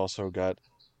then he's also got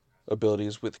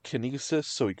abilities with kinesis,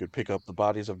 so he could pick up the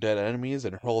bodies of dead enemies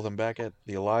and hurl them back at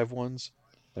the alive ones.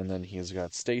 And then he's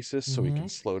got stasis, so he can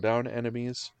slow down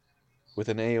enemies with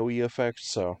an AoE effect.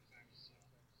 So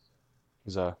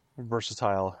he's a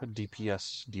versatile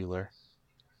DPS dealer.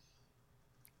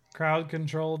 Crowd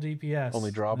control DPS.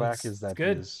 Only drawback is that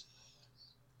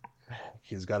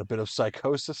he's got a bit of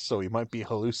psychosis, so he might be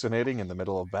hallucinating in the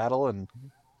middle of battle and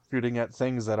shooting at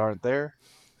things that aren't there,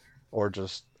 or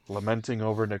just lamenting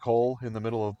over Nicole in the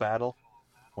middle of battle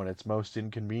when it's most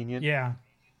inconvenient. Yeah.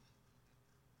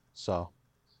 So.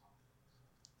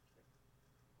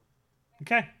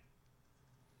 Okay.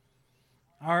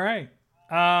 All right.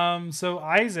 So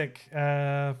Isaac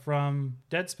from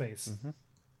Dead Space,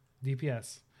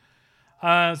 DPS.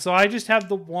 So I just have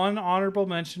the one honorable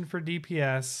mention for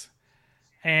DPS,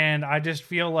 and I just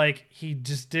feel like he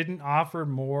just didn't offer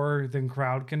more than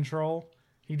crowd control.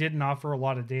 He didn't offer a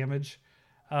lot of damage,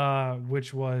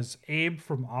 which was Abe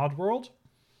from Oddworld.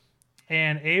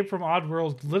 And Abe from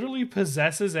Oddworld literally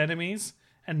possesses enemies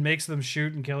and makes them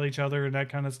shoot and kill each other and that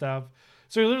kind of stuff.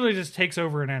 So he literally just takes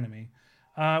over an enemy,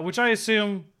 which I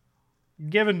assume,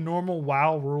 given normal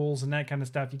WoW rules and that kind of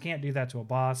stuff, you can't do that to a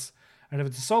boss. And if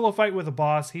it's a solo fight with a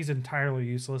boss, he's entirely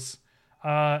useless.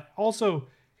 Also,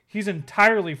 he's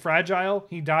entirely fragile.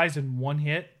 He dies in one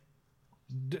hit.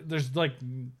 There's like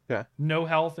Yeah. no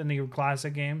health in the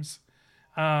classic games.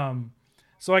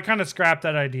 So I kind of scrapped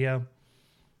that idea.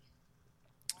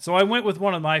 So I went with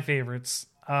one of my favorites,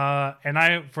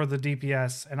 for the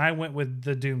DPS, and I went with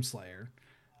the Doomslayer.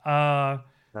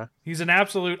 He's an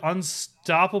absolute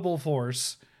unstoppable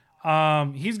force.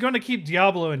 He's going to keep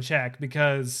Diablo in check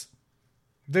because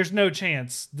there's no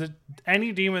chance that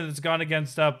any demon that's gone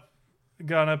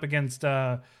up against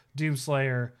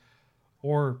Doomslayer,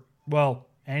 or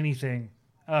anything,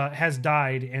 has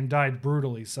died and died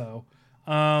brutally. So,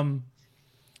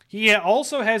 he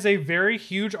also has a very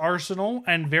huge arsenal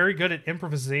and very good at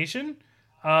improvisation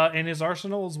in his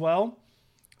arsenal as well.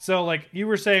 So, like you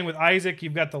were saying with Isaac,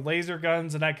 you've got the laser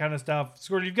guns and that kind of stuff.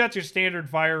 So you've got your standard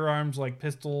firearms like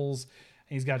pistols,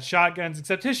 and he's got shotguns,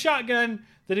 except his shotgun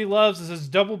that he loves is his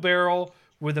double barrel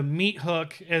with a meat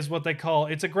hook, is what they call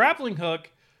it. It's a grappling hook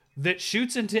that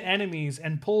shoots into enemies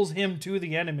and pulls him to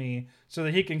the enemy so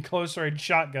that he can close range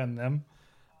shotgun them.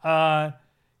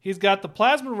 He's got the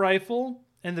plasma rifle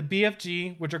and the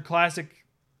BFG, which are classic,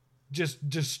 just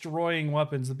destroying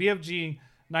weapons. The BFG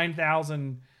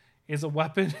 9000 is a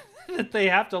weapon that they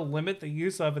have to limit the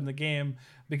use of in the game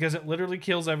because it literally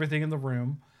kills everything in the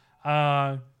room.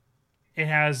 It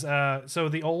has so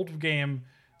the old game,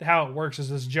 how it works is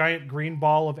this giant green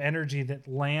ball of energy that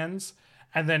lands,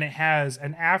 and then it has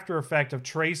an after effect of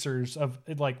tracers of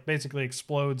it, like basically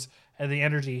explodes, and the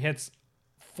energy hits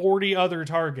 40 other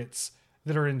targets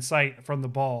that are in sight from the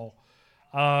ball.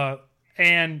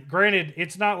 And granted,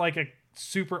 it's not like a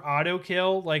super auto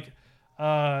kill like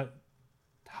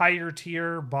higher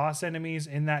tier boss enemies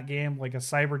in that game. Like a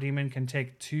cyber demon can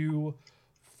take 2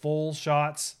 full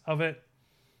shots of it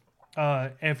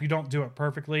if you don't do it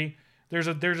perfectly. There's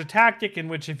a tactic in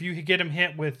which if you get him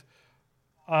hit with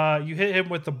you hit him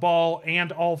with the ball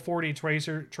and all 40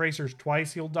 tracers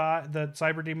twice, he'll die. The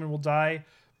cyber demon will die,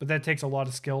 but that takes a lot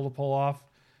of skill to pull off.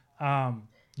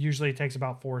 Usually it takes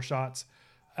about 4 shots.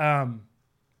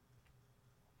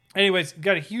 Anyways,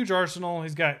 got a huge arsenal.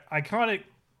 He's got iconic,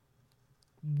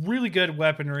 really good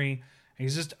weaponry.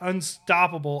 He's just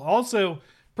unstoppable. Also,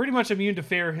 pretty much immune to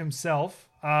fire himself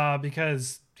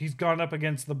because he's gone up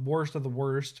against the worst of the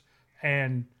worst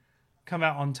and come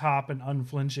out on top and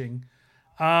unflinching.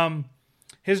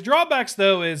 His drawbacks,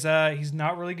 though, is he's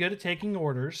not really good at taking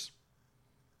orders.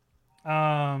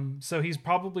 So he's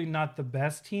probably not the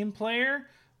best team player,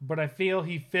 but I feel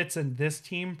he fits in this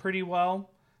team pretty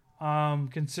well,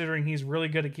 considering he's really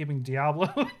good at keeping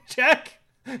Diablo in check.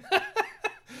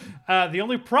 The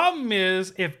only problem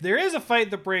is if there is a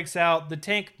fight that breaks out, the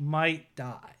tank might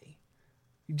die.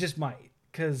 He just might,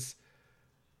 because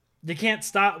you can't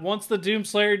stop. Once the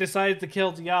Doomslayer decides to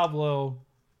kill Diablo,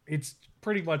 it's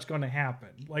pretty much going to happen.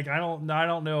 Like I don't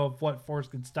know if what force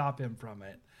can stop him from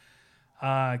it,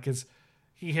 because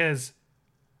he has,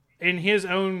 in his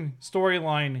own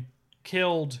storyline,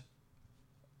 killed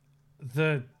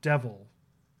the devil,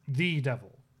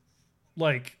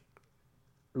 like,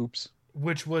 oops,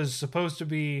 which was supposed to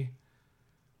be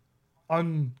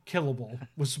unkillable,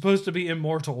 was supposed to be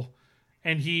immortal,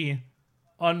 and he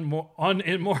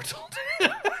unimmortal.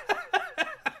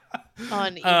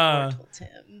 Unimmortal Tim.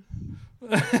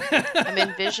 I'm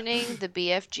envisioning the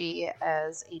BFG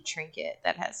as a trinket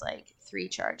that has like 3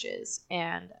 charges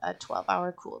and a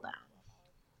 12-hour cooldown.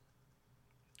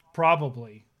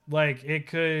 Probably. Like it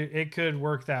could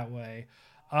work that way.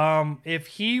 If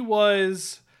he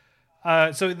was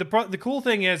so the cool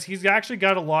thing is he's actually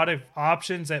got a lot of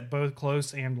options at both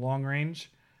close and long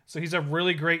range. So he's a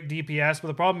really great DPS, but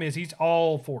the problem is he's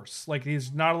all force. Like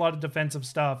he's not a lot of defensive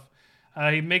stuff.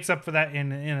 He makes up for that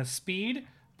in a speed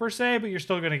per se, but you're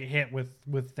still going to get hit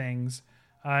with things.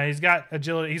 He's got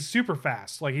agility. He's super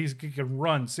fast. Like he can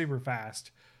run super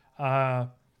fast. So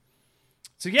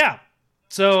yeah.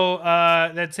 So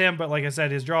that's him. But like I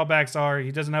said, his drawbacks are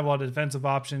he doesn't have a lot of defensive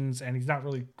options, and he's not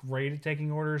really great at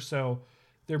taking orders. So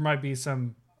there might be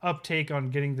some uptake on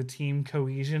getting the team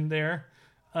cohesion there.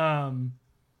 And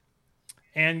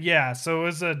yeah, so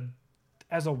as a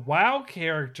WoW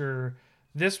character,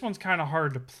 this one's kind of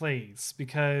hard to place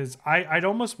because I'd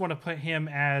almost want to put him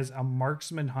as a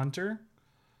marksman hunter.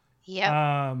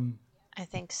 Yeah, I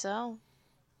think so.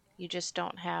 You just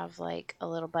don't have like a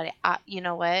little buddy. You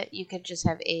know what? You could just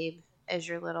have Abe as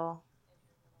your little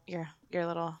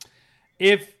familiar.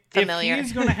 If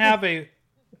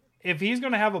he's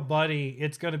gonna have a buddy,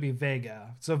 it's gonna be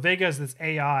Vega. So Vega is this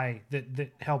AI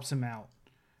that helps him out.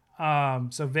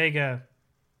 So Vega,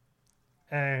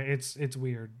 it's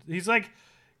weird.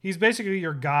 He's basically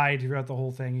your guide throughout the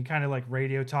whole thing. He kind of like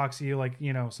radio talks to you, like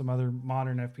some other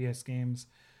modern FPS games.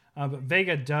 But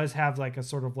Vega does have like a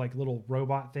sort of like little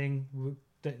robot thing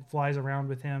that flies around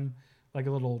with him, like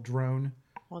a little drone.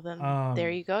 Well, then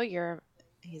there you go.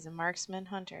 He's a marksman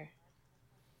hunter.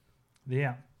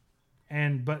 Yeah,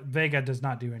 but Vega does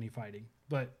not do any fighting,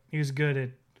 but he's good at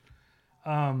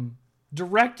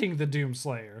directing the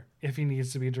Doomslayer if he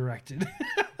needs to be directed.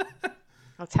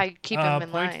 That's how you keep him in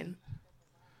point, line.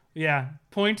 Yeah,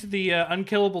 point the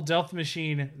unkillable death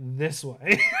machine this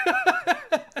way.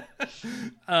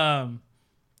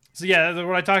 So yeah,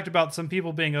 what I talked about, some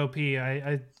people being OP.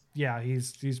 Yeah,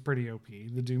 he's pretty OP,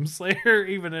 the Doomslayer,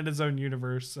 even in his own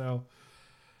universe. So,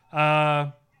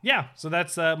 yeah, so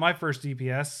that's my first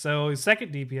DPS. So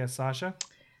second DPS, Sasha.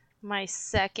 My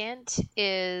second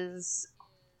is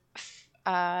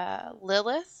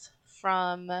Lilith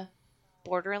from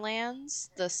Borderlands,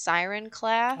 the Siren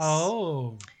class.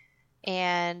 Oh,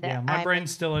 and yeah, my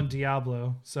brain's still in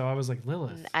Diablo, so I was like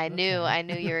Lilith. I knew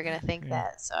you were gonna think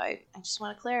that, so I just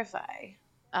want to clarify.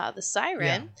 The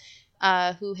Siren,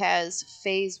 who has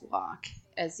Phase Walk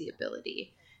as the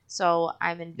ability. So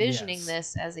I'm envisioning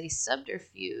this as a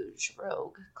subterfuge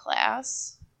rogue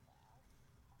class.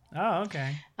 Oh,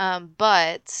 okay.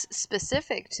 But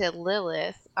specific to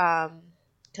Lilith,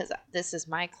 because this is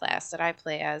my class that I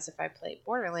play as if I play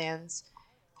Borderlands,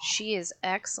 she is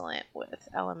excellent with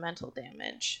elemental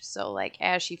damage. So, like,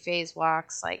 as she phase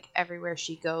walks, like, everywhere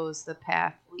she goes, the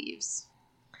path leaves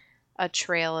a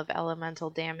trail of elemental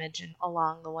damage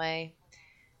along the way.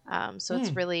 So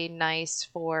it's really nice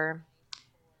for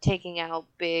taking out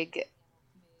big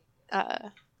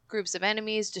groups of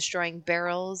enemies, destroying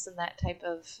barrels and that type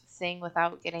of thing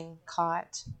without getting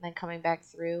caught, and then coming back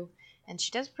through. And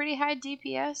she does pretty high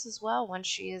DPS as well once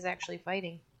she is actually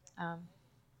fighting.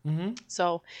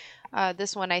 So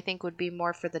this one I think would be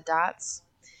more for the dots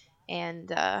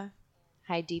and high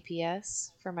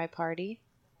DPS for my party.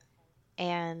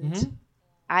 And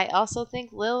I also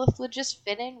think Lilith would just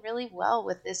fit in really well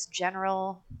with this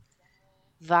general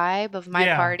vibe of my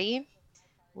party.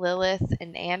 Lilith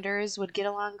and Anders would get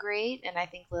along great, and I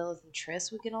think Lilith and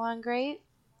Triss would get along great.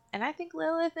 And I think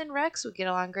Lilith and Rex would get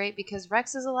along great because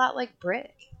Rex is a lot like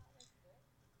Brick.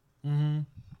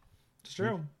 It's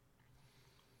true.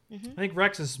 I think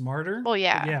Rex is smarter. Well,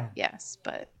 yeah. Yes,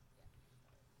 but...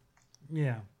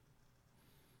 Yeah.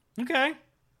 Okay.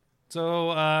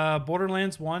 So,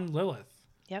 Borderlands 1, Lilith.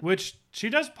 Yep. Which, she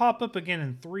does pop up again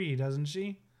in 3, doesn't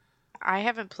she? I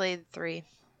haven't played 3.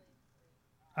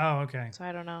 Oh, okay. So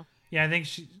I don't know. Yeah, I think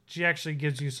she actually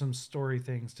gives you some story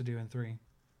things to do in 3.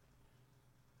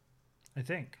 I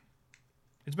think.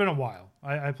 It's been a while.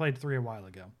 I played 3 a while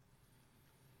ago.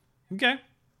 Okay.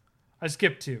 I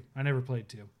skipped 2. I never played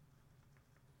 2.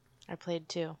 I played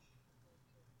 2.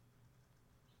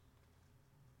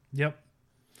 Yep.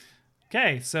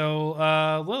 Okay,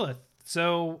 so Lilith.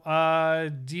 So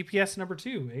DPS number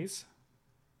 2, Ace.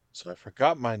 So I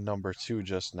forgot my number 2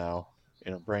 just now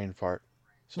in a brain fart.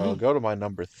 So I'll go to my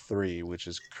number 3, which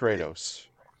is Kratos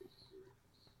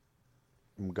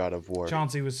from God of War.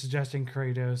 Chauncey was suggesting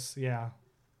Kratos.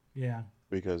 Yeah.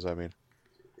 Because, I mean,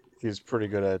 he's pretty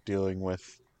good at dealing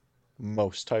with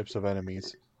most types of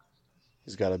enemies.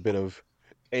 He's got a bit of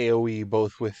AoE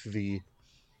both with the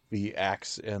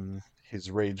axe and his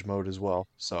rage mode as well.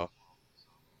 So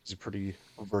he's a pretty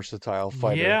versatile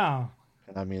fighter. Yeah.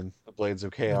 And I mean, the Blades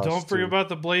of Chaos. Don't forget about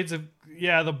the Blades of...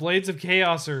 Yeah, the Blades of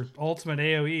Chaos are ultimate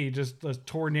AoE. Just a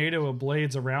tornado of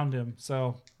blades around him.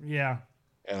 So, yeah.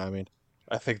 And I mean,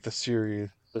 I think the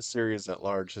series at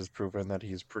large has proven that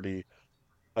he's pretty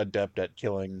adept at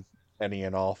killing any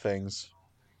and all things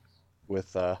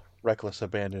with reckless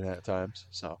abandon at times.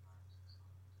 So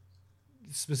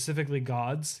specifically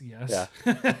gods, yes.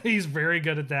 Yeah. He's very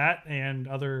good at that and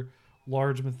other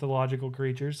large mythological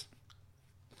creatures.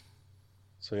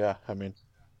 So yeah, I mean,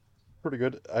 pretty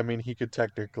good. I mean, he could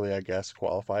technically, I guess,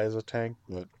 qualify as a tank,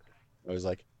 but I was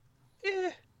like,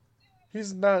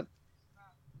 he's not.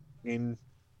 I mean,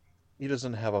 he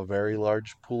doesn't have a very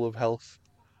large pool of health,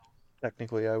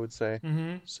 technically, I would say.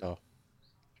 So,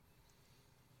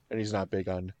 and he's not big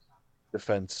on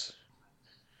defense,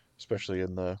 especially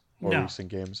in the more recent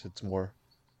games. It's more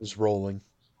just rolling,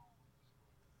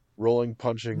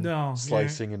 punching,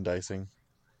 slicing, and dicing.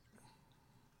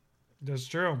 That's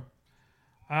true.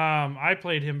 I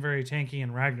played him very tanky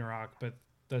in Ragnarok, but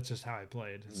that's just how I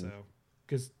played. So,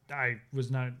 because I was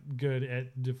not good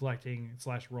at deflecting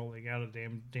 / rolling out of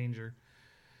danger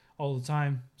all the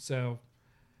time, so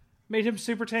made him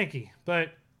super tanky.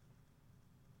 But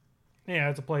yeah,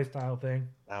 it's a play style thing.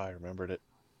 Now I remembered it.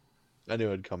 I knew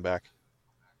it'd come back.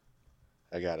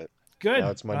 I got it. Good. Now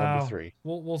it's my number 3.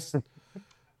 We'll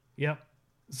Yep.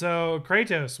 So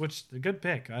Kratos, which a good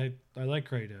pick. I like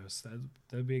Kratos.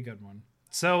 That'd be a good one.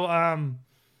 So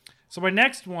so my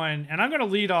next one, and I'm gonna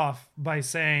lead off by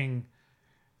saying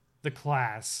the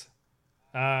class.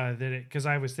 That it because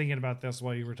I was thinking about this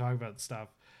while you were talking about stuff.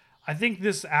 I think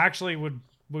this actually would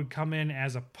come in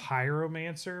as a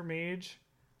pyromancer mage,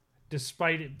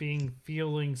 despite it being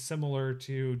feeling similar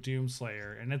to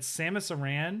Doomslayer, and it's Samus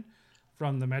Aran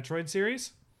from the Metroid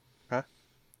series. Huh?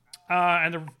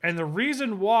 And the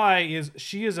reason why is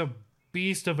she is a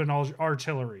beast of an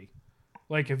artillery.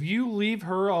 Like if you leave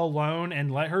her alone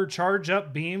and let her charge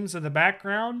up beams in the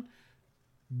background,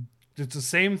 it's the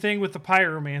same thing with the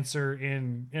pyromancer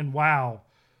in WoW.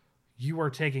 You are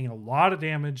taking a lot of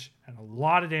damage and a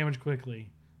lot of damage quickly.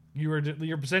 You're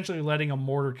essentially letting a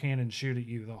mortar cannon shoot at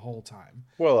you the whole time.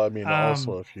 Well, I mean,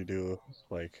 also Um, if you do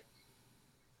like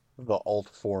the alt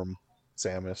form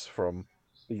Samus from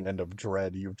the end of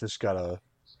Dread, you've just got a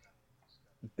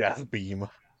death beam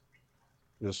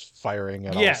just firing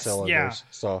at all yes, yeah, cylinders.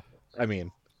 So, I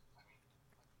mean,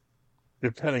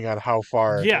 depending on how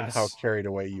far and how yes, carried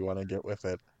away you want to get with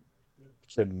it,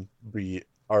 can be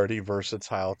already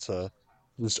versatile to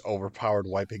just overpowered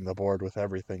wiping the board with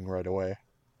everything right away.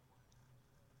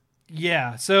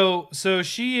 yeah. So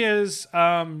she's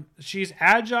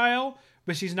agile,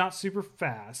 but she's not super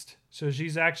fast. So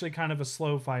she's actually kind of a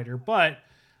slow fighter, but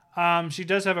she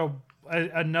does have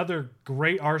another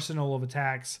great arsenal of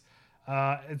attacks.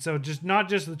 And so just not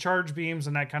just the charge beams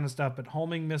and that kind of stuff, but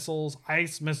homing missiles,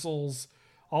 ice missiles,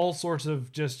 all sorts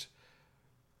of just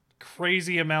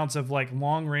crazy amounts of like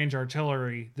long range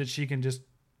artillery that she can just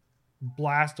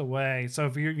blast away. So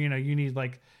if you need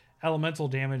like elemental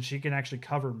damage, she can actually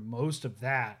cover most of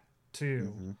that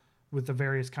too Hmm. with the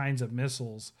various kinds of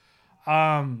missiles.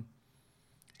 Um,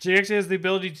 she actually has the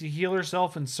ability to heal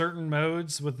herself in certain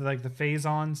modes with like the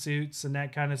phazon suits and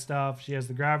that kind of stuff. She has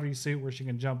the gravity suit where she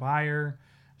can jump higher.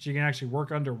 She can actually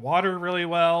work underwater really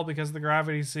well because of the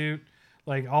gravity suit.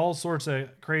 Like all sorts of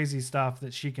crazy stuff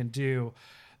that she can do.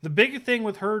 The big thing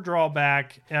with her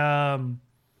drawback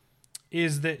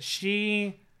is that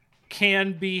she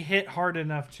can be hit hard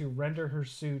enough to render her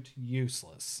suit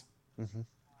useless.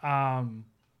 Hmm. Um,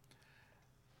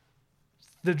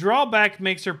 the drawback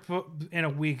makes her put in a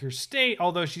weaker state,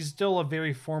 although she's still a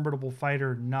very formidable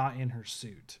fighter, not in her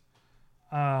suit.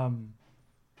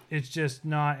 It's just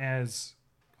not as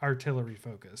artillery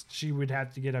focused. She would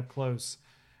have to get up close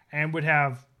and would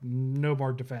have no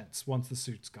more defense once the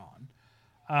suit's gone.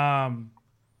 Um,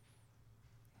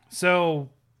 so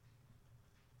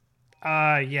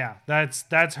yeah,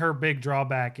 that's her big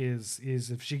drawback is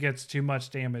if she gets too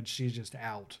much damage, she's just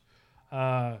out.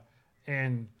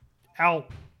 And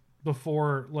out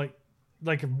before like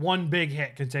one big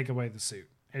hit can take away the suit.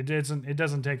 It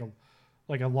doesn't take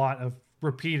a lot of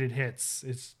repeated hits.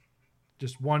 It's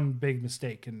just one big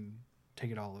mistake can take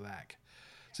it all back.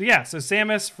 So yeah, so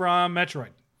Samus from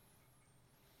Metroid.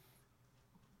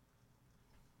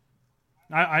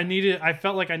 I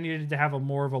felt like I needed to have a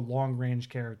more of a long range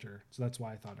character, so that's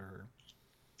why I thought of her.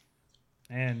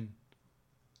 And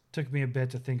took me a bit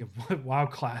to think of what WoW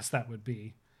class that would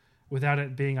be, without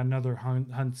it being another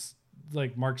hunts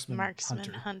like marksman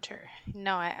Hunter.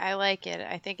 No, I like it.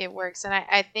 I think it works. And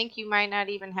I think you might not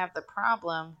even have the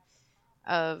problem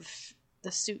of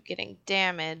the suit getting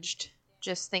damaged.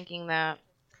 Just thinking that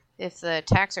if the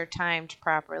attacks are timed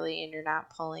properly and you're not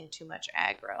pulling too much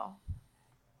aggro,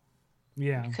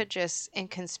 Yeah. you could just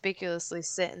inconspicuously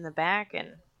sit in the back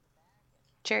and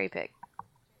cherry pick.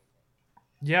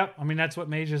 Yep. I mean that's what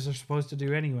mages are supposed to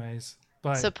do anyways.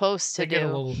 But Supposed to they get a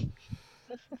do. little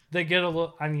they get a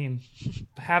little I mean,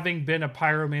 having been a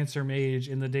pyromancer mage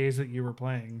in the days that you were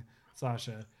playing,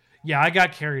 Sasha. Yeah, I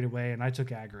got carried away and I took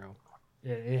aggro.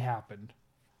 It happened.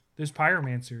 There's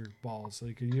pyromancer balls.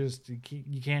 Like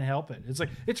you can't help it. It's like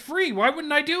it's free. Why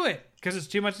wouldn't I do it? Because it's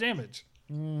too much damage.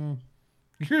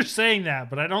 You're saying that,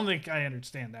 but I don't think I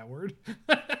understand that word.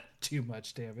 Too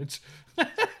much damage.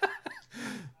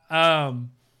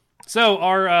 So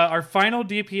our final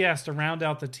DPS to round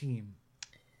out the team.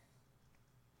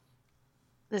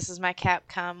 This is my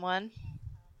Capcom one.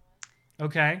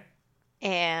 Okay.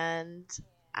 And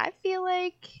I feel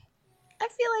like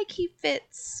he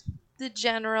fits the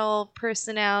general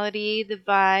personality, the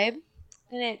vibe.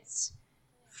 And it's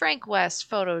Frank West,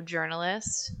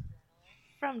 photojournalist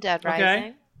from Dead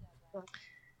Rising. Okay.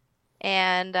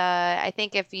 And I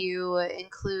think if you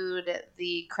include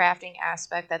the crafting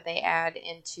aspect that they add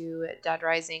into Dead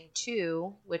Rising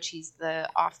 2, which he's the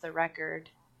off-the-record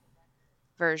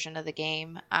version of the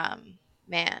game,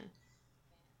 man,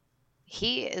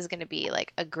 he is going to be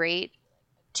like a great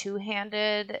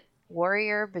two-handed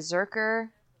warrior, berserker.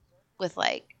 with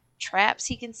like traps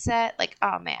he can set. Like,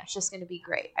 oh man, it's just gonna be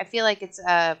great. I feel like it's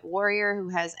a warrior who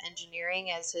has engineering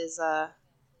as his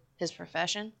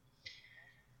profession,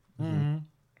 Mhm. Mm-hmm.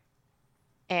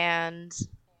 and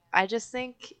I just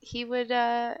think he'd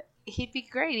be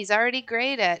great. He's already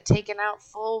great at taking out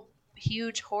full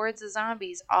huge hordes of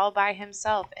zombies all by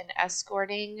himself and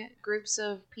escorting groups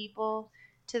of people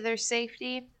to their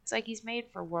safety. It's like he's made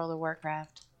for World of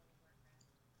Warcraft.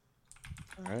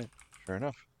 All right, fair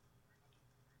enough.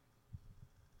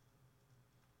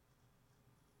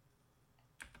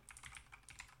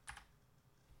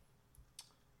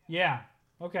 Yeah.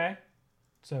 Okay.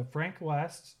 So Frank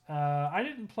West. I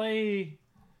didn't play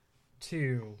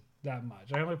 2 that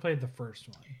much. I only played the first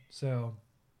one, so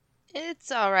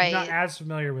It's all I'm not right. as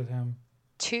familiar with him.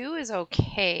 2 is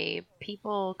okay.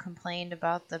 People complained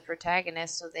about the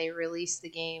protagonist, so they released the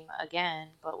game again,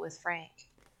 but with Frank.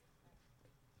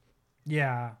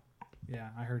 Yeah. Yeah,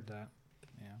 I heard that.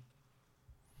 Yeah.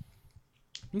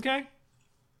 Okay.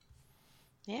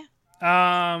 Yeah.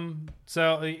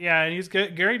 So yeah, and he's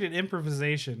good. Gary did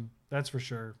improvisation. That's for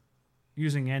sure.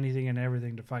 Using anything and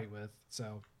everything to fight with.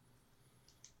 So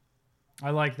I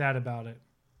like that about it.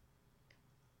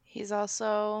 He's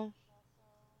also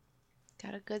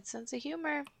got a good sense of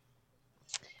humor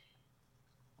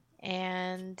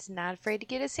and not afraid to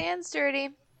get his hands dirty.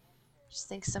 Just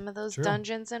think some of those True.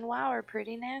 dungeons in WoW are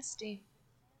pretty nasty.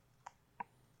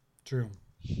 True.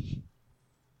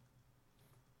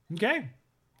 Okay.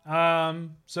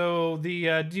 So the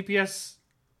DPS,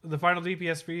 the final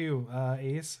DPS for you,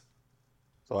 Ace.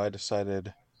 So I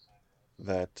decided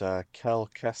that Cal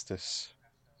Kestis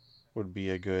would be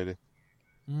a good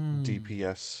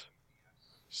DPS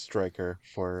striker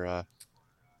for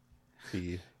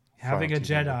the Having final a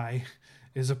team member. Jedi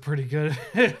is a pretty good,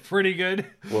 pretty good.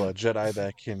 Well, a Jedi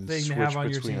that can thing to have switch on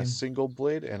your between a team. single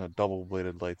blade and a double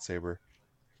bladed lightsaber,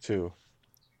 too.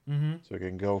 Mm-hmm. So it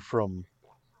can go from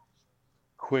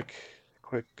quick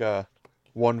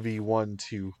 1v1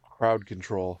 to crowd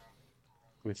control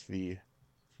with the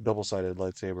double-sided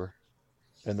lightsaber.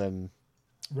 And then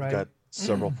Right. got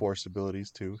several force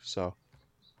abilities too, so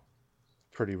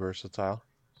pretty versatile.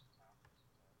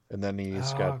 And then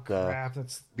he's got crap!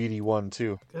 That's BD1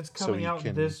 too, so coming he out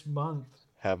can this month.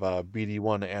 have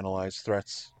BD1 analyze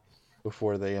threats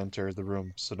before they enter the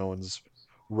room, so no one's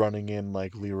running in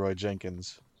like Leroy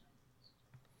Jenkins.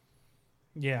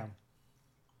 Yeah,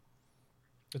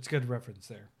 it's a good reference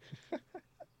there.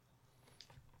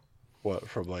 What,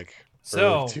 from like early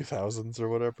So 2000s or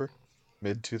whatever?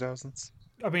 Mid 2000s?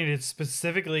 I mean, it's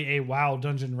specifically a WoW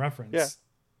dungeon Yeah. reference.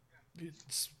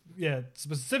 It's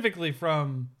specifically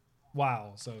from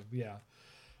WoW. So yeah.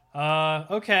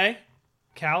 Okay.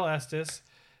 Cal Estes.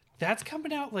 That's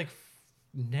coming out like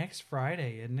next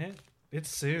Friday, isn't it? It's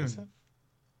soon. Is it?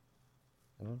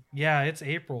 Oh, Yeah, it's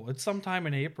April. It's sometime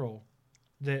in April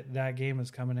that game is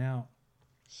coming out.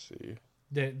 let's see.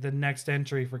 The next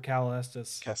entry for Cal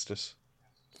Estes Kestis.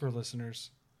 for listeners.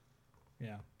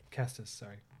 Yeah, Kestis.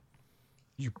 Sorry.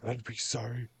 You better be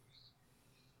sorry.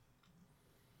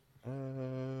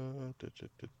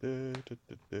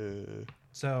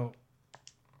 So,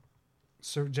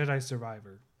 Jedi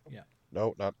Survivor. Yeah.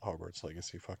 No, not Hogwarts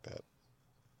Legacy. Fuck that.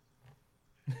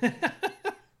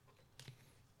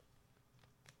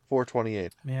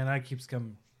 428. Man, that keeps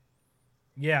coming.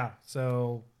 Yeah.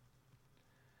 So,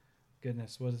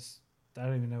 goodness, what is? I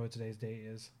don't even know what today's date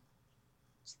is.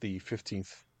 It's the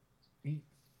 15th.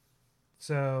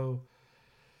 So,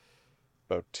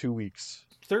 About 2 weeks.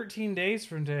 13 days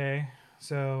from today.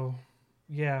 So,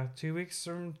 yeah, 2 weeks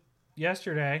from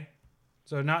yesterday.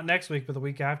 So, not next week, but the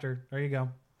week after. There you go.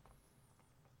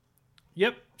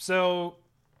 Yep. So,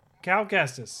 Cal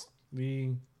Kestis,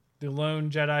 the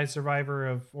lone Jedi survivor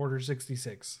of Order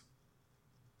 66.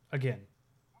 Again,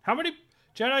 how many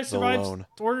Jedi survived lone.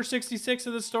 Order 66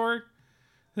 in the story?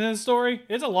 It's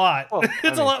a lot. Well,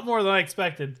 It's a lot more than I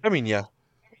expected. I mean, yeah.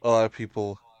 A lot of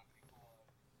people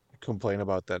complain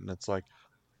about that, and it's like,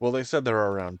 well, they said there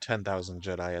are around 10,000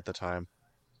 Jedi at the time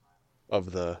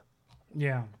of the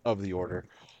Yeah. order,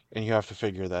 and you have to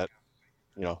figure that,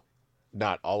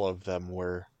 not all of them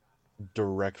were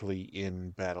directly in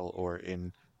battle or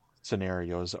in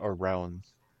scenarios around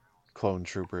clone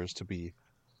troopers to be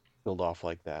killed off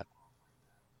like that.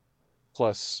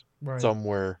 Plus, Right. some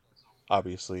were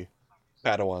obviously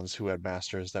Padawans who had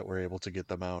masters that were able to get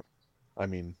them out. I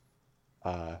mean,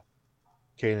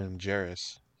 Kanan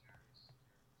Jarrus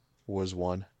was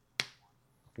one.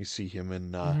 We see him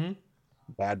in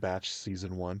Bad Batch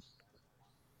Season 1.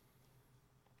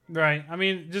 Right. I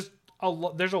mean, just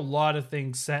there's a lot of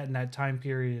things set in that time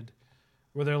period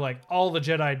where they're like, all the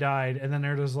Jedi died, and then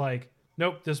they're just like,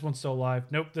 Nope, this one's still alive.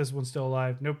 Nope, this one's still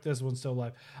alive. Nope, this one's still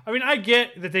alive. I mean, I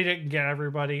get that they didn't get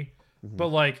everybody, Mhm. but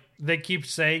like they keep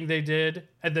saying they did,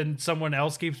 and then someone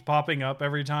else keeps popping up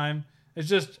every time. It's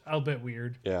just a bit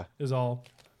weird. Yeah. Is all.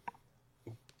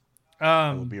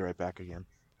 I will be right back again.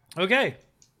 Okay,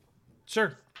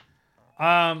 sure.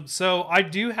 So I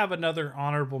do have another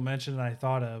honorable mention that I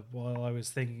thought of while I was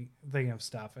thinking of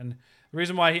stuff, and the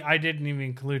reason why I didn't even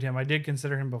include him, I did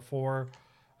consider him before,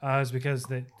 is because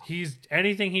that he's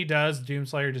anything he does,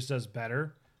 Doomslayer just does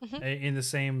better in the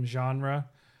same genre,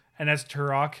 and that's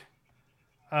Turok.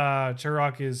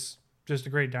 Turok is just a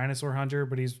great dinosaur hunter,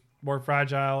 but he's more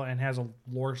fragile and has a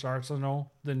worse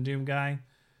arsenal than Doom Guy,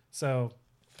 so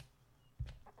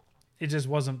it just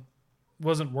wasn't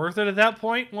worth it at that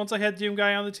point once I had Doom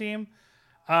Guy on the team.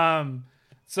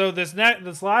 So this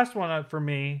last one for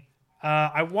me,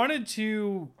 I wanted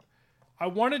to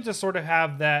sort of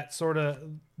have that sort of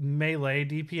melee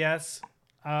DPS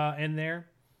in there.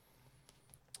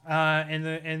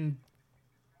 And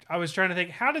I was trying to think,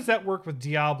 how does that work with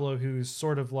Diablo, who's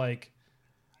sort of like,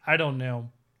 I don't know,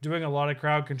 doing a lot of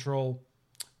crowd control,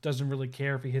 doesn't really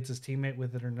care if he hits his teammate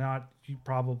with it or not.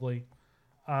 Probably.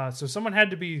 So someone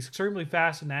had to be extremely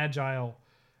fast and agile,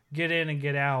 get in and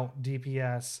get out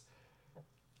DPS.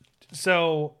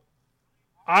 So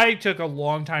I took a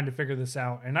long time to figure this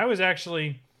out, and I was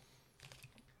actually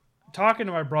talking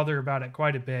to my brother about it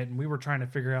quite a bit, and we were trying to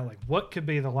figure out like what could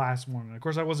be the last one. And of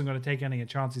course, I wasn't going to take any of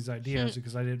Chauncey's ideas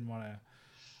because I didn't want to.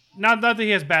 Not that he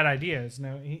has bad ideas.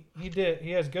 No, he did.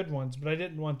 He has good ones, but I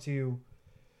didn't want to.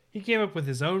 He came up with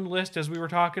his own list as we were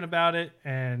talking about it,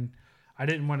 and I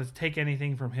didn't want to take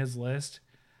anything from his list.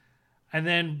 And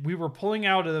then we were pulling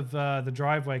out of the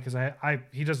driveway because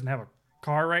he doesn't have a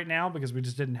car right now because we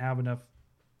just didn't have enough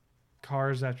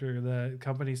cars after the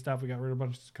company stuff. We got rid of a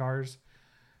bunch of cars.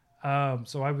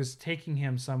 So I was taking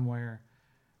him somewhere,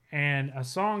 and a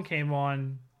song came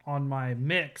on my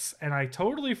mix, and I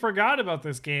totally forgot about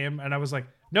this game. And I was like,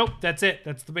 nope, that's it.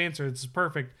 That's the answer. This is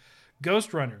perfect.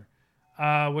 Ghost Runner,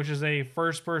 which is a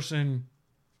first-person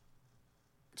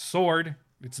sword.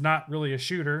 It's not really a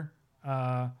shooter,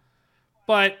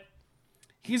 but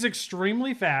he's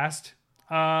extremely fast.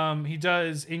 He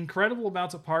does incredible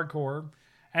amounts of parkour,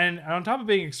 and on top of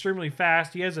being extremely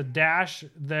fast, he has a dash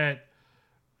that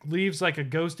leaves like a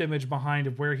ghost image behind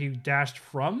of where he dashed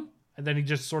from, and then he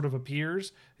just sort of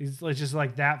appears. He's just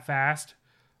like that fast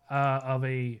of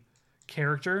a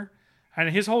character, and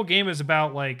his whole game is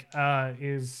about like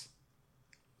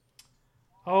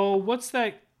what's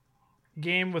that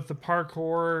game with the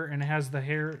parkour and it has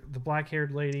the black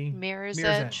haired lady? Mirror's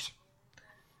Edge.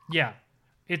 Yeah.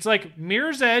 It's like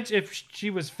Mirror's Edge if she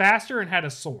was faster and had a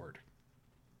sword.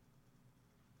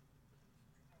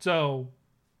 So,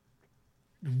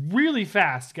 really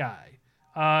fast guy.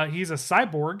 He's a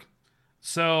cyborg,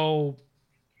 so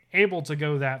able to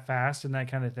go that fast and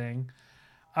that kind of thing.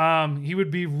 He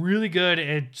would be really good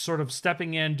at sort of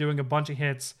stepping in, doing a bunch of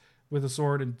hits with a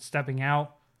sword and stepping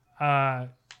out to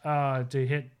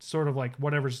hit sort of like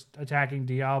whatever's attacking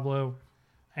Diablo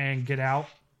and get out.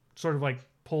 Sort of like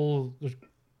pull the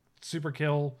super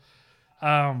kill.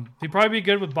 He'd probably be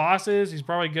good with bosses. He's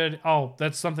probably good. Oh,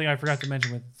 that's something I forgot to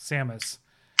mention with Samus.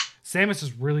 Samus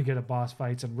is really good at boss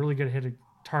fights and really good at hitting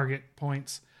target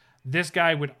points. This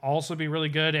guy would also be really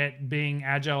good at being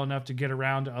agile enough to get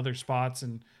around to other spots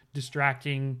and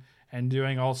distracting and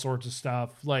doing all sorts of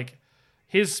stuff. Like,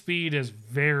 his speed is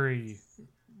very,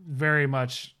 very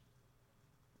much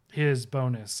his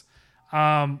bonus.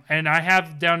 And I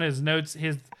have down his notes,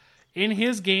 in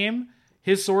his game,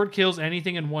 his sword kills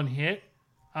anything in one hit.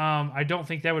 I don't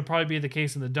think that would probably be the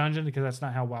case in the dungeon because that's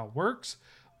not how WoW works.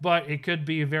 But it could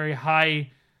be a very high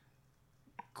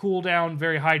cooldown,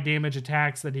 very high damage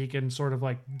attacks that he can sort of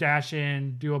like dash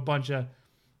in, do a bunch of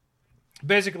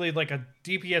basically like a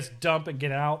DPS dump and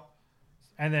get out,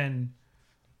 and then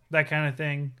that kind of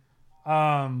thing.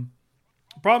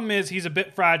 Problem is he's a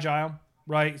bit fragile,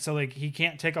 right? So like he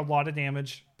can't take a lot of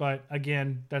damage, but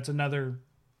again, that's another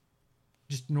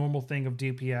just normal thing of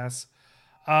DPS.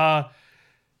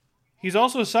 He's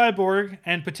also a cyborg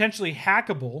and potentially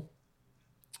hackable.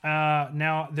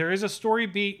 Now, there is a story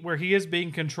beat where he is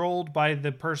being controlled by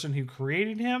the person who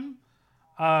created him,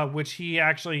 which he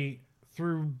actually,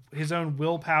 through his own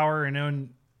willpower and own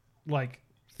like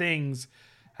things,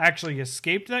 actually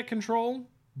escaped that control.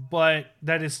 But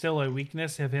that is still a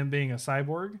weakness of him being a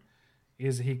cyborg,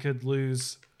 is he could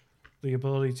lose the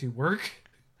ability to work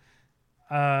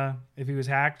if he was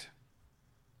hacked.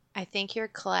 I think your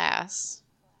class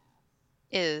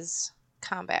is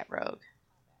combat rogue.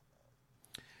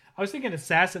 I was thinking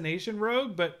assassination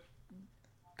rogue, but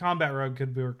combat rogue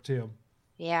could work too.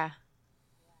 Yeah.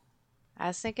 I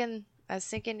was thinking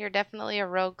you're definitely a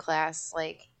rogue class,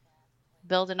 like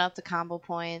building up the combo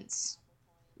points,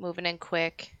 moving in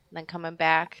quick, then coming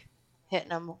back, hitting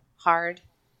them hard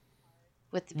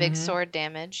with the big Mm-hmm. sword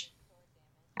damage.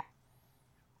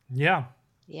 Yeah.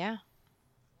 Yeah.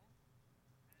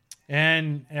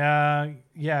 And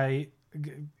yeah,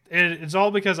 it's all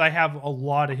because I have a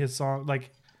lot of his songs. Like,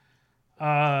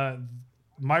 uh,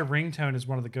 my ringtone is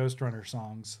one of the Ghost Runner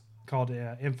songs called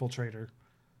Infiltrator.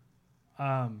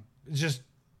 It's just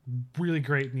really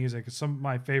great music. It's some of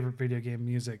my favorite video game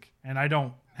music, and I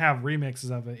don't have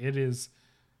remixes of it. It is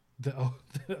the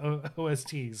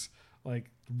OSTs, like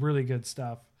really good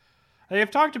stuff. I've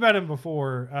talked about him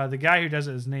before. The guy who does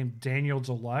it is named Daniel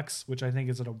Deluxe, which I think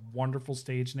is a wonderful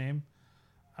stage name.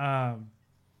 Um,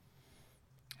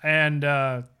 and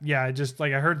yeah, I just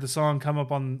like I heard the song come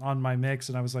up on my mix,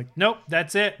 and I was like, nope,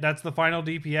 that's it. That's the final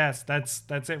DPS.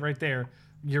 That's it right there.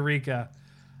 Eureka.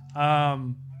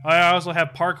 I also have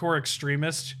Parkour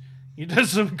Extremist. He does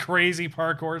some crazy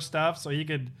parkour stuff, so you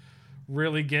could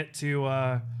really get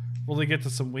to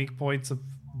some weak points of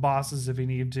bosses if he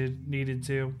needed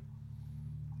to.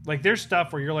 Like there's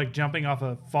stuff where you're like jumping off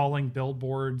of falling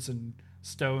billboards and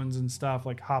stones and stuff,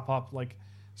 like hop up like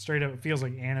straight up. It feels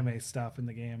like anime stuff in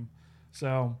the game.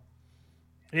 So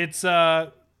it's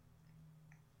yeah,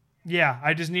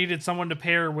 I just needed someone to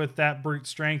pair with that brute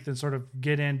strength and sort of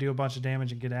get in, do a bunch of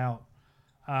damage, and get out.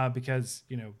 Because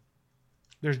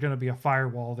there's going to be a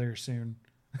firewall there soon.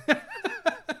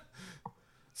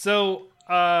 So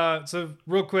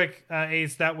real quick,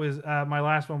 Ace, that was my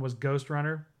last one was Ghost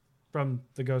Runner from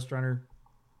the Ghost Runner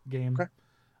game. Okay.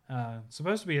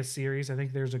 Supposed to be a series. I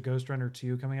think there's a Ghost Runner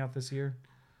 2 coming out this year.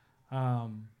 I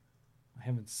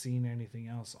haven't seen anything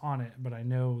else on it, but I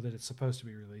know that it's supposed to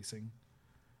be releasing.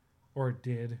 Or it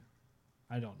did.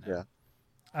 I don't know.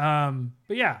 Yeah.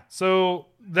 But yeah, so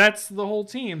that's the whole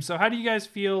team. So how do you guys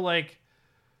feel like,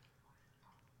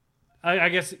 I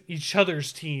guess, each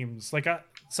other's teams? Like,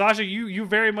 Sasha, you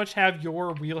very much have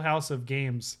your wheelhouse of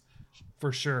games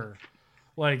for sure.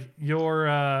 Like your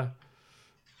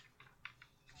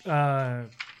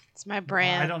It's my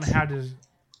brand. I don't know how to.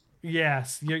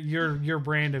 Yes, your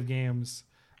brand of games.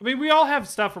 I mean, we all have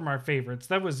stuff from our favorites.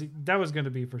 That was going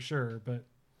to be for sure, but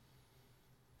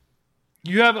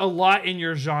you have a lot in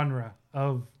your genre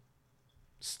of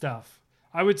stuff.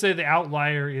 I would say the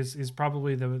outlier is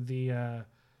probably the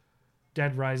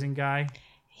Dead Rising guy.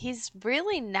 He's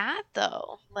really not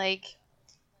though. Like,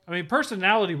 I mean,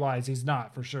 personality wise, he's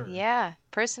not for sure. yeah,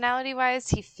 personality wise,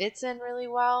 he fits in really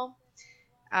well.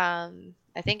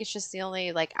 I think it's just the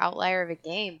only like outlier of a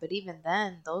game, but even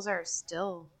then, those are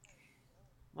still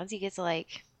once you get to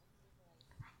like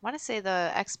I want to say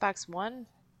the Xbox one,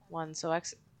 so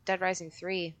Dead Rising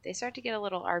 3, they start to get a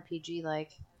little RPG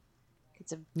like.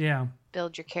 It's Yeah,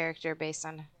 build your character based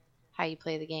on how you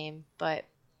play the game, but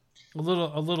a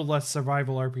little less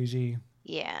survival RPG.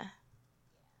 yeah.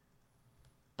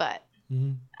 But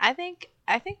Mm-hmm. I think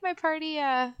my party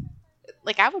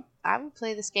like I would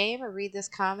play this game or read this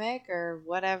comic or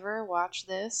whatever, watch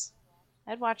this.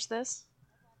 I'd watch this.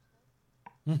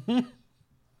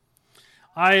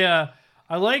 I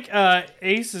like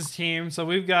Ace's team. So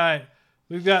we've got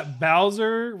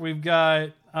Bowser, we've got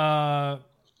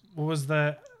what was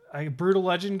the Brutal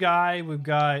Legend guy, we've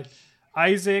got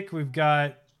Isaac, we've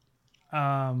got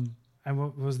and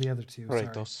what was the other two? Sorry.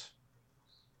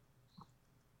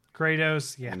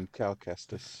 Kratos, yeah. And Cal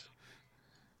Kestis.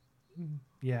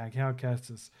 Yeah, Cal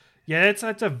Kestis. Yeah,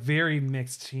 that's a very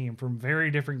mixed team from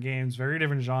very different games, very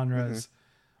different genres.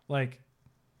 Mm-hmm. Like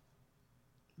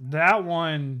that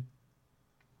one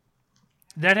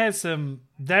that has some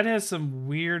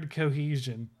weird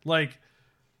cohesion. Like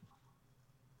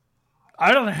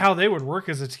I don't know how they would work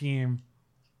as a team.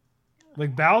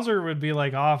 Like Bowser would be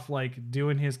like off like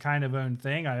doing his kind of own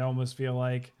thing, I almost feel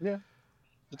like. Yeah.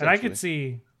 And I could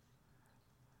see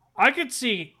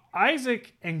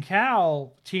Isaac and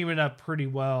Cal teaming up pretty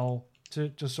well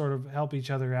to sort of help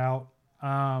each other out.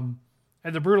 And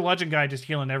the Brutal Legend guy just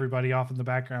healing everybody off in the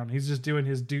background. He's just doing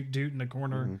his doot in the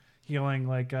corner, healing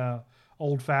like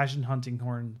old fashioned hunting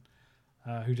horn,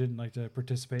 who didn't like to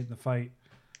participate in the fight.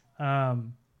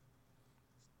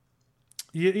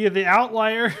 Yeah, the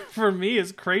outlier for me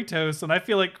is Kratos, and I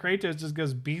feel like Kratos just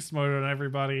goes beast mode on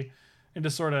everybody and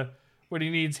just sort of when he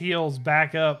needs heals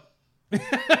back up.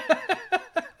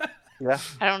 Yeah.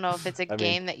 I don't know if it's a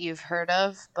game that you've heard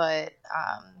of, but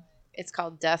it's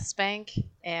called Death Spank,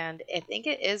 and I think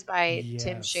it is by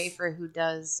Tim Schafer, who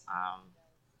does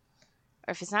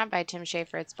or if it's not by Tim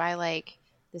Schafer, it's by like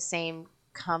the same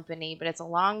company, but it's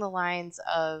along the lines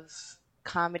of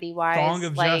comedy Thong wise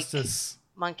of like Justice.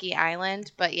 Monkey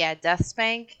Island, but yeah, Death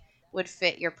Spank would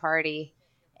fit your party.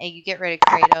 And you get rid of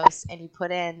Kratos and you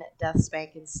put in Death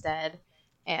Spank instead.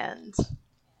 And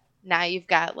now you've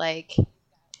got like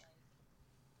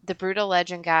the brutal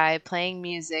legend guy playing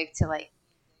music to like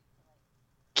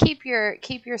keep your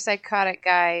psychotic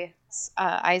guy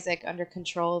Isaac under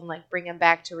control and like bring him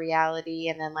back to reality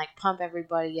and then like pump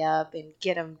everybody up and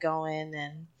get him going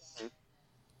and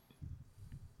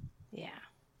yeah.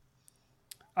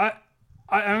 I'm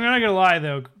not gonna lie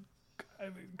though,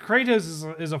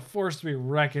 Kratos is a force to be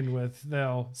reckoned with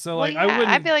though. So Well, like yeah,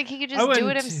 I feel like he could I just do it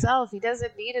wouldn't himself. He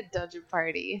doesn't need a dungeon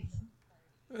party.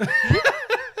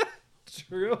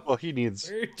 True. Well, Very he at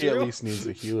true. least needs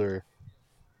a healer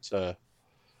to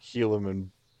heal him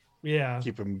and Yeah.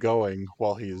 keep him going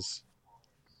while he's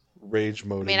rage I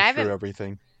mean, moding through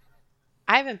everything.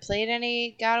 I haven't played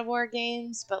any God of War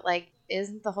games, but like,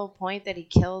 isn't the whole point that he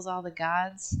kills all the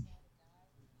gods?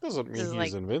 Doesn't mean Just he's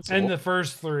like, invincible. In the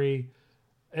first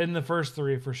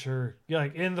three for sure. Yeah,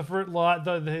 like in the first lot,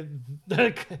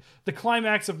 the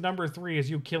climax of number 3 is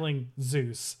you killing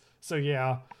Zeus. So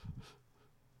yeah,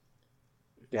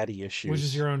 Daddy issues. which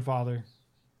is your own father.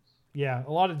 Yeah,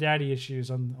 a lot of daddy issues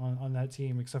on that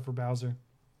team, except for Bowser.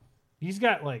 He's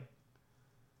got like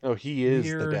Oh, he is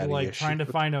the weird, daddy like issue trying to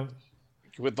find a.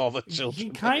 with all the children. He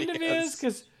that kind of has. is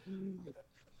because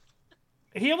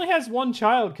he only has one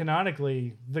child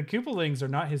canonically. The Koopalings are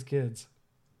not his kids.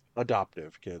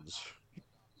 Adoptive kids.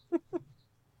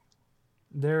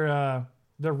 They're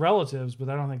relatives, but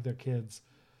I don't think they're kids.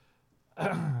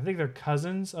 I think they're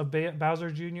cousins of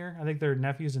Bowser Jr. I think they're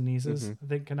nephews and nieces. Mm-hmm. I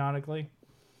think canonically.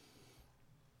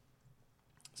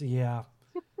 So yeah,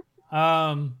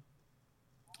 I don't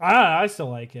know, I still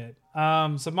like it.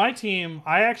 So my team,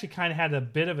 I actually kind of had a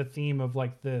bit of a theme of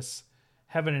like this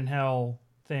heaven and hell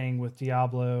thing with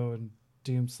Diablo and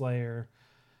Doomslayer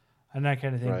and that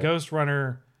kind of thing. Right. Ghost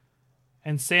Runner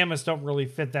and Samus don't really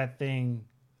fit that thing,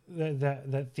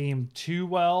 that theme too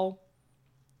well.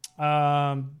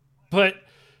 But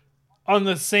on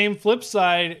the same flip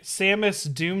side, Samus,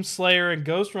 Doomslayer, and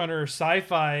Ghost Runner are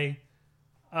sci-fi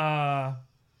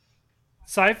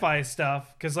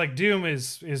stuff, because like Doom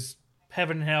is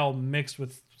heaven and hell mixed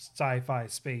with sci-fi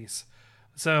space.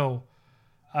 So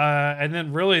and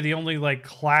then really the only like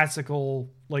classical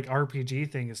like RPG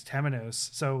thing is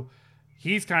Temenos. So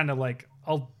he's kind of like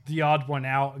the odd one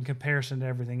out in comparison to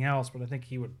everything else, but I think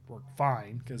he would work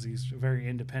fine because he's a very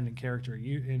independent character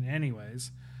in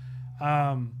anyways.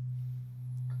 Yeah,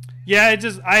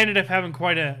 I ended up having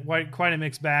quite a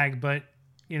mixed bag, but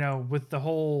you know, with the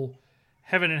whole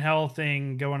heaven and hell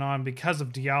thing going on because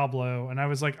of Diablo, and I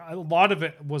was like, a lot of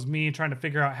it was me trying to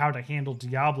figure out how to handle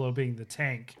Diablo being the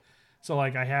tank. So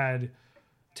like I had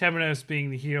Temenos being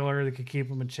the healer that could keep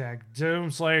him in check,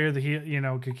 Doomslayer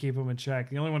could keep him in check.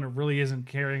 The only one that really isn't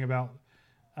caring about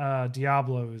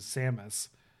Diablo is Samus,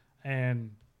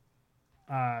 and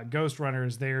Ghost Runner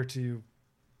is there to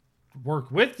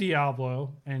work with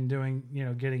Diablo and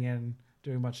getting in,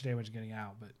 doing a bunch of damage, and getting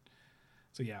out. But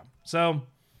so yeah, so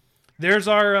there's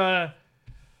our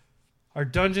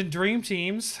Dungeon Dream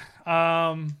teams.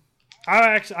 I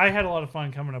had a lot of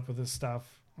fun coming up with this stuff.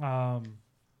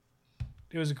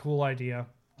 It was a cool idea.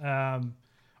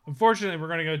 Unfortunately, we're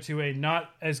going to go to a not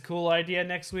as cool idea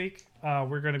next week.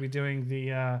 We're going to be doing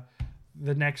the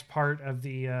next part of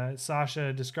the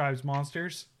Sasha describes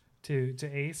monsters to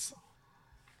Ace,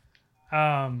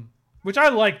 which I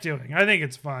like doing. I think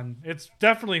it's fun. It's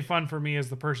definitely fun for me as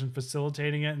the person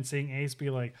facilitating it and seeing Ace be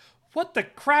like, "What the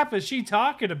crap is she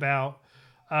talking about?"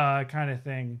 Kind of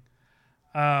thing.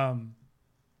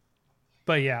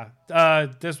 But yeah, I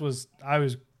was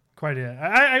quite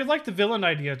I like the villain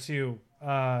idea too,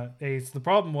 Ace. The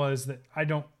problem was that I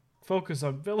don't focus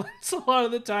on villains a lot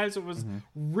of the time, so it was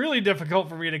really difficult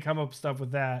for me to come up with stuff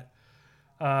with that.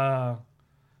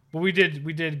 But we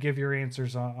did give your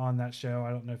answers on that show.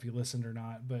 I don't know if you listened or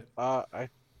not, but I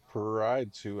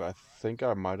tried to. I think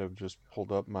I might have just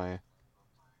pulled up my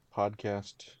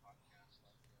podcast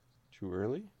too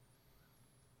early.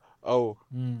 Oh,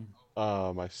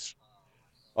 I'll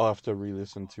have to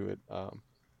re-listen to it.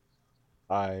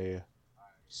 I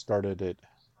started it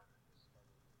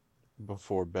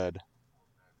before bed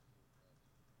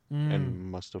and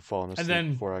must have fallen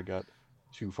asleep before I got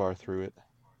too far through it.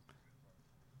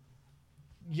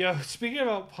 Yo, speaking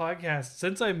about podcasts,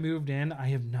 since I moved in, I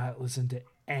have not listened to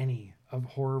any of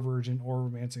Horror Virgin or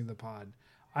Romancing the Pod.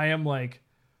 I am like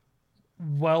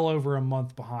well over a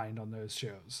month behind on those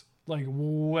shows. Like,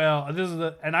 well,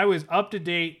 and I was up to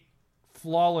date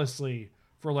flawlessly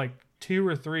for like 2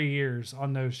 or 3 years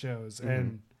on those shows,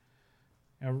 and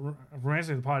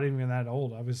Romancing the Pod ain't even that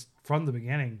old. I was from the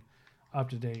beginning up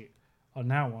to date on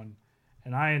that one.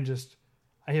 And I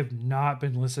have not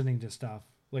been listening to stuff.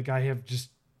 Like, I have just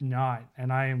not.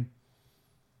 And I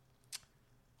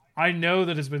know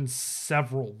that it's been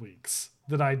several weeks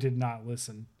that I did not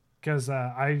listen. Because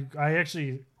I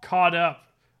actually caught up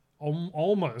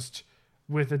almost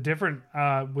with a different,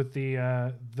 with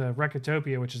the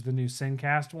Recotopia, which is the new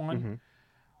Sincast one. Mm-hmm.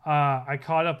 I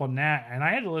caught up on that, and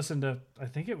I had to listen to, I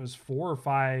think it was 4 or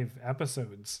 5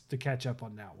 episodes to catch up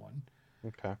on that one.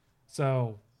 Okay.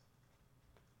 So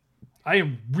I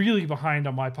am really behind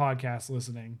on my podcast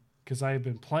listening because I have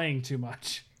been playing too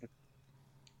much.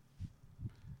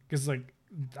 Because like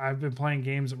I've been playing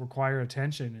games that require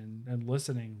attention and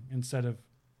listening instead of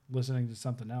listening to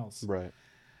something else. Right.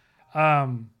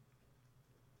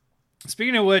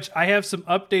 Speaking of which, I have some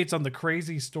updates on the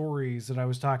crazy stories that I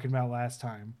was talking about last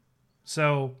time.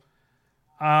 So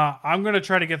I'm going to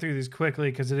try to get through these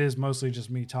quickly because it is mostly just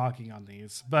me talking on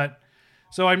these. But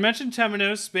so I mentioned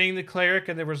Temenos being the cleric,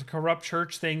 and there was a corrupt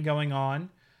church thing going on.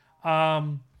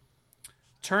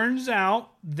 Turns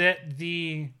out that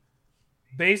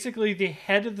basically the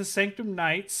head of the Sanctum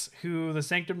Knights, who the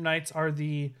Sanctum Knights are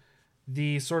the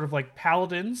sort of like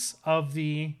paladins of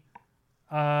the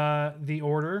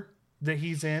order that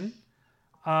he's in.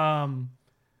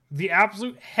 The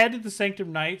absolute head of the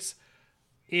Sanctum Knights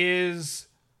is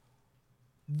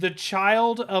the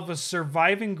child of a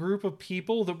surviving group of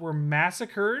people that were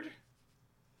massacred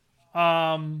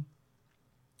by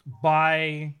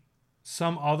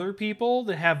some other people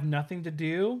that have nothing to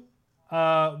do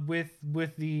with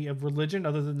the religion,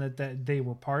 other than that they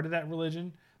were part of that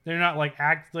religion. They're not like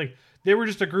they were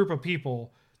just a group of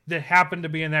people that happened to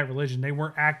be in that religion. They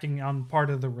weren't acting on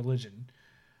part of the religion.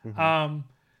 Mm-hmm.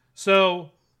 So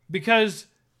because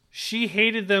she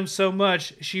hated them so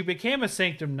much, she became a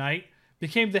Sanctum Knight,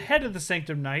 became the head of the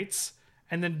Sanctum Knights,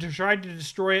 and then tried to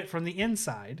destroy it from the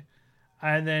inside.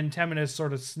 And then Temenos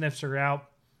sort of sniffs her out,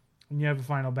 and you have a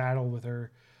final battle with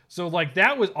her. So like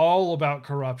that was all about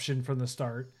corruption from the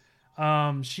start.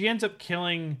 She ends up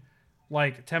killing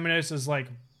like Temenos' like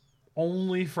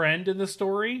only friend in the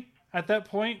story at that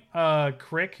point,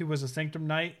 Crick, who was a Sanctum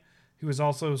Knight, who was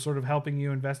also sort of helping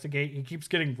you investigate. He keeps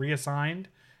getting reassigned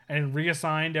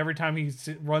every time he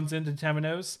runs into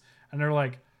Temenos, and they're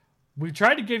like, we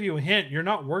tried to give you a hint, you're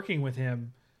not working with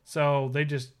him. So they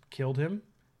just killed him.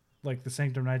 Like the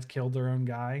Sanctum Knights killed their own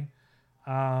guy.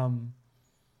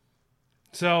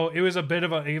 So it was a bit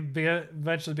of it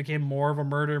eventually became more of a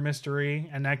murder mystery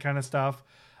and that kind of stuff.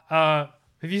 Have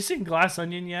you seen Glass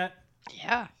Onion yet?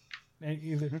 Yeah.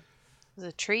 Either. It was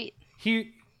a treat.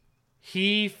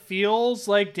 He feels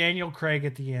like Daniel Craig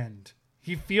at the end.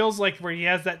 He feels like where he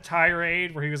has that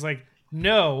tirade where he was like,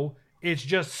 no, it's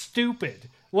just stupid.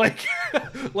 Like,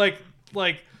 like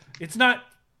it's not,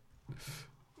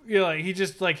 you know, like he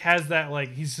just like has that,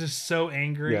 like, he's just so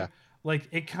angry. Yeah. Like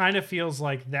it kind of feels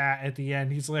like that at the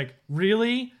end. He's like,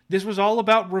 really? This was all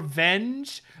about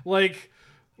revenge? Like,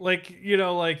 you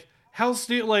know, like how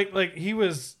like he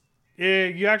was,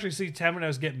 you actually see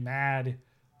Temenos get mad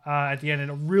at the end.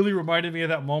 And it really reminded me of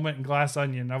that moment in Glass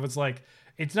Onion. I was like,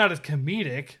 it's not as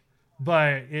comedic,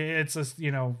 but it's a,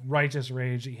 you know, righteous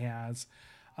rage he has.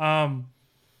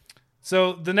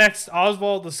 So the next,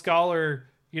 Oswald the Scholar,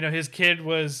 you know, his kid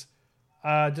was,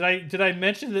 did I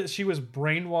mention that she was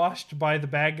brainwashed by the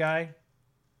bad guy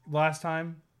last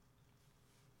time?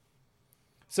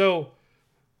 So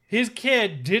his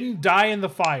kid didn't die in the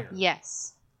fire.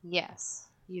 Yes,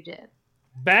 you did.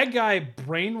 Bad guy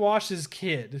brainwashes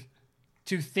kid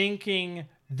to thinking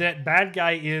that bad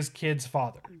guy is kid's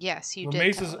father. Yes, you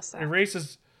did tell us that.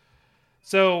 Erases.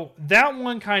 So that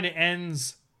one kind of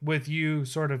ends with you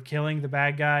sort of killing the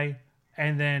bad guy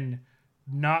and then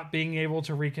not being able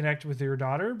to reconnect with your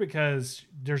daughter because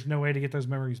there's no way to get those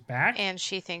memories back. And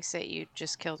she thinks that you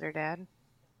just killed her dad.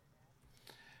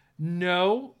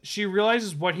 No, she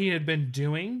realizes what he had been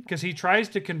doing because he tries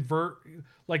to convert,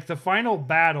 like the final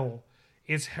battle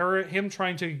is him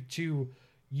trying to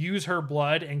use her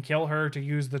blood and kill her to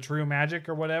use the true magic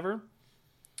or whatever.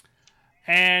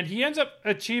 And he ends up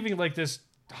achieving like this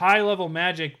high level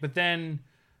magic, but then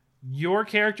your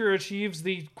character achieves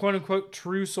the quote unquote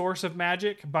true source of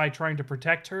magic by trying to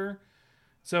protect her.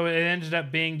 So it ended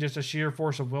up being just a sheer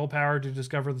force of willpower to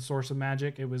discover the source of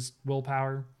magic. It was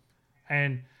willpower.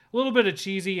 And a little bit of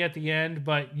cheesy at the end,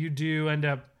 but you do end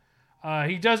up...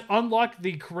 he does unlock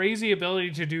the crazy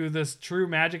ability to do this true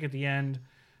magic at the end.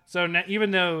 So now,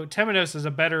 even though Temenos is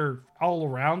a better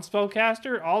all-around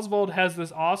spellcaster, Oswald has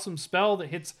this awesome spell that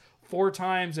hits 4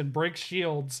 times and breaks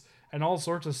shields and all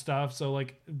sorts of stuff. So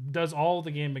like does all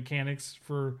the game mechanics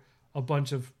for a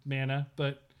bunch of mana.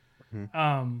 But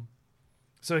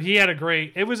so he had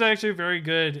it was actually a very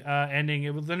good ending.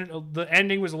 The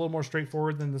ending was a little more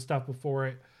straightforward than the stuff before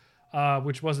it,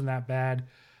 which wasn't that bad.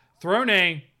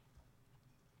 Throne,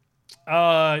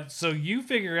 so you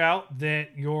figure out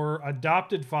that your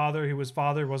adopted father, whose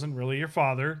father wasn't really your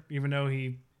father, even though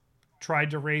he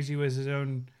tried to raise you as his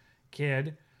own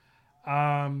kid.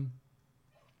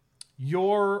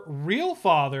 Your real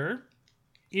father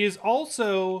is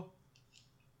also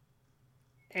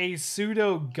a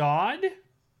pseudo god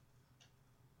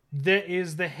that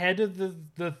is the head of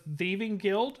the thieving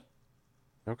guild.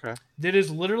 Okay. That is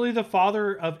literally the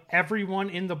father of everyone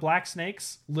in the Black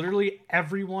Snakes. Literally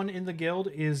everyone in the guild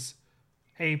is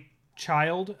a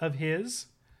child of his.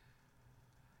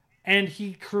 And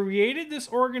he created this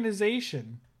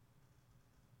organization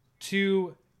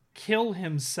to kill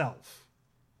himself.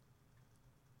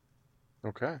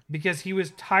 Okay. Because he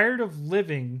was tired of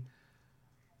living,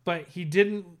 but he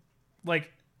didn't,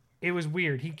 like, it was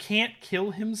weird. He can't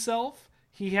kill himself.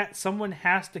 Someone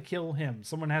has to kill him.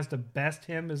 Someone has to best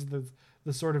him is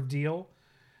the sort of deal.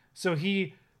 So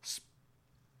he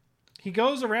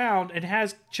goes around and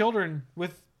has children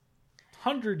with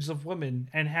hundreds of women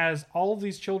and has all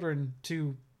these children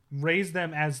to raise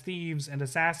them as thieves and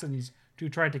assassins to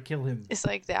try to kill him. It's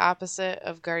like the opposite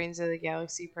of Guardians of the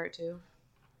Galaxy Part 2.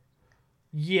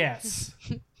 Yes.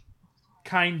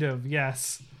 Kind of,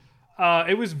 yes.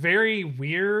 It was very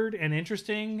weird and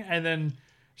interesting, and then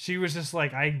she was just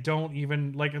like, I don't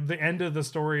even, like, at the end of the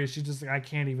story, she's just like, I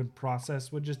can't even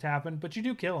process what just happened, but you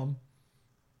do kill him,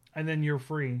 and then you're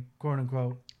free, quote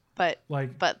unquote. But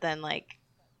then, like,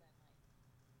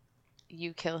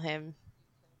 you kill him,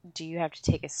 do you have to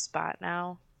take a spot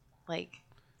now? Like,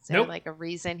 is there, like, a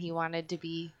reason he wanted to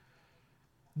be...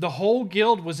 The whole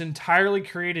guild was entirely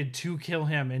created to kill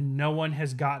him, and no one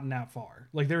has gotten that far.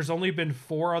 Like, there's only been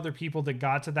 4 other people that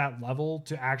got to that level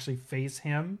to actually face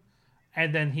him,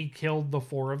 and then he killed the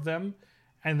 4 of them,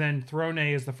 and then Throne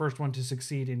is the first one to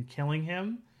succeed in killing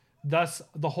him. Thus,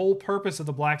 the whole purpose of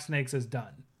the Black Snakes is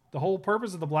done. The whole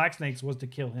purpose of the Black Snakes was to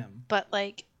kill him. But,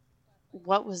 like,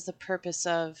 what was the purpose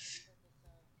of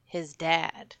his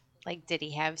dad? Like, did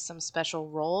he have some special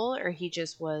role, or he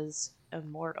just was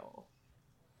immortal?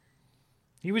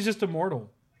 He was just immortal.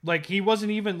 Like, he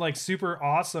wasn't even, like, super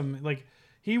awesome. Like,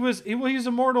 he was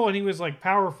immortal and he was, like,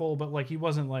 powerful, but, like, he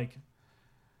wasn't, like...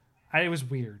 It was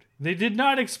weird. They did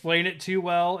not explain it too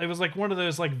well. It was, like, one of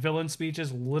those, like, villain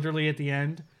speeches literally at the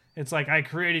end. It's like, I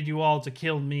created you all to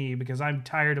kill me because I'm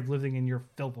tired of living in your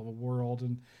filth of a world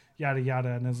and yada yada.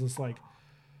 And it's just like,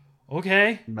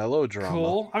 okay. Melodrama.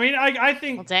 Cool. I mean, I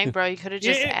think... Well, dang, bro, you could have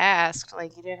just asked.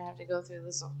 Like, you didn't have to go through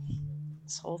this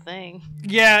whole thing.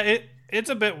 Yeah, it's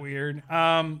a bit weird.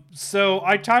 So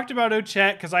I talked about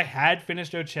Ochette because I had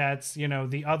finished Ochette's. You know,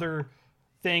 the other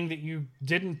thing that you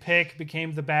didn't pick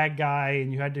became the bad guy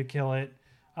and you had to kill it.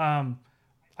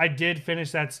 I did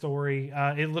finish that story.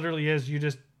 It literally is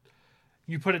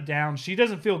you put it down. She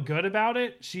doesn't feel good about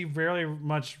it. She very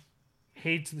much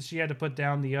hates that she had to put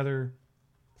down the other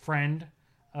friend,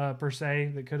 per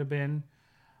se, that could have been.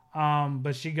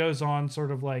 But she goes on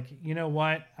sort of like, you know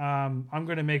what? I'm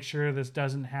going to make sure this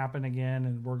doesn't happen again.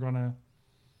 And we're going to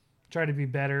try to be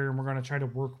better. And we're going to try to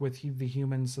work with the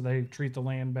humans so they treat the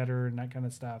land better and that kind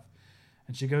of stuff.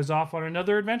 And she goes off on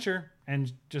another adventure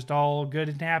and just all good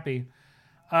and happy.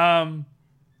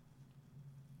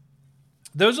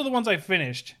 Those are the ones I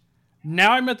finished.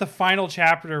 Now I'm at the final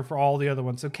chapter for all the other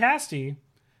ones. So Casti,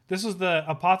 this was the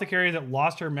apothecary that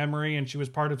lost her memory and she was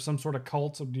part of some sort of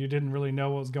cult, so you didn't really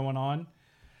know what was going on.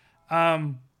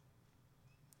 It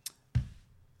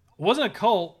wasn't a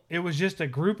cult. It was just a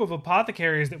group of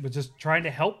apothecaries that was just trying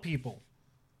to help people.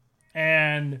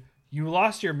 And you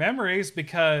lost your memories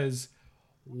because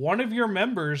one of your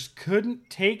members couldn't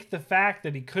take the fact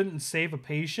that he couldn't save a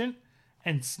patient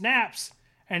and snaps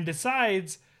and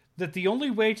decides that the only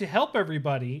way to help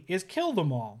everybody is kill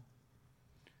them all.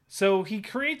 So he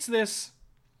creates this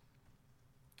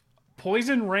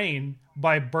poison rain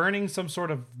by burning some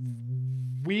sort of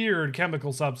weird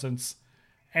chemical substance,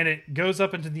 and it goes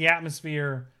up into the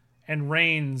atmosphere and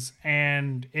rains,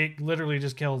 and it literally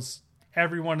just kills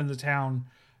everyone in the town.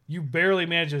 You barely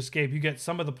manage to escape. You get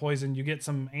some of the poison, you get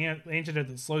some antidote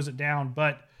that slows it down,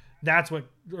 but that's what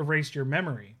erased your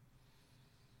memory.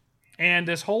 And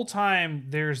this whole time,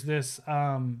 there's this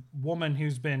woman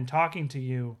who's been talking to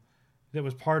you that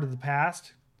was part of the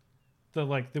past, that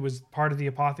was part of the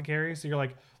apothecary. So you're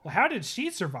like, well, how did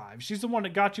she survive? She's the one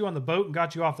that got you on the boat and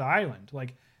got you off the island.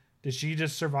 Like, did she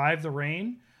just survive the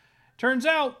rain? Turns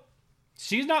out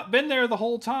she's not been there the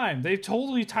whole time. They've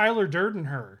totally Tyler Durden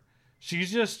her.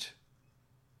 She's just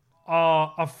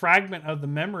a fragment of the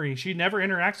memory. She never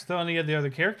interacts with any of the other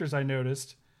characters, I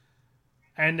noticed.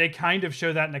 And they kind of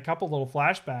show that in a couple little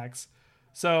flashbacks.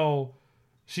 So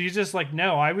she's just like,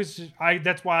 no,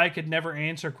 that's why I could never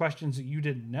answer questions that you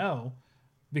didn't know,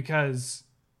 because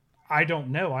I don't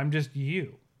know. I'm just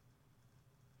you.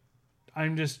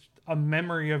 I'm just a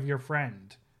memory of your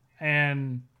friend.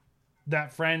 And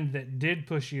that friend that did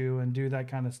push you and do that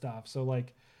kind of stuff. So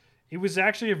like, it was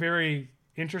actually a very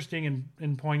interesting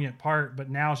and poignant part, but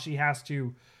now she has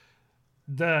to,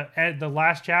 the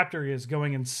last chapter is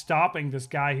going and stopping this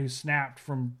guy who snapped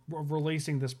from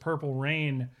releasing this purple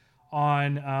rain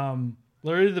on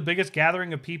literally the biggest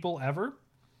gathering of people ever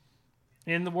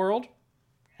in the world.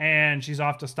 And she's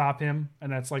off to stop him.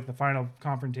 And that's like the final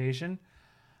confrontation.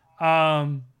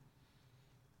 Hikari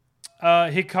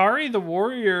the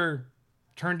warrior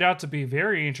turned out to be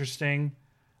very interesting.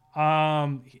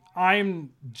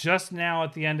 I'm just now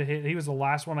at the end of he was the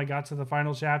last one I got to the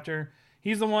final chapter.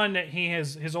 He's the one that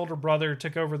his older brother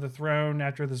took over the throne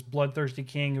after this bloodthirsty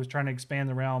king who was trying to expand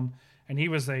the realm, and he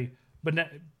was like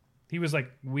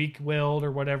weak-willed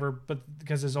or whatever, but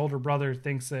because his older brother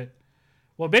thinks that,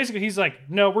 well, basically he's like,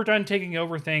 no, we're done taking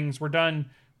over things. We're done.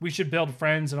 We should build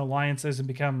friends and alliances and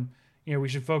become, we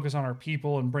should focus on our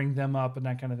people and bring them up and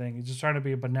that kind of thing. He's just trying to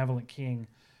be a benevolent king,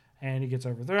 and he gets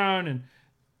overthrown and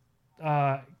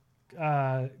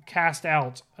cast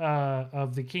out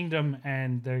of the kingdom,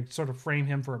 and they sort of frame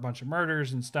him for a bunch of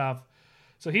murders and stuff.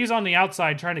 So he's on the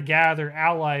outside trying to gather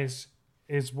allies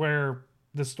is where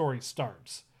the story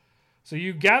starts. So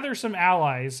you gather some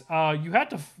allies. You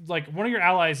had to, one of your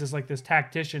allies is like this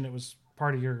tactician that was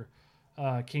part of your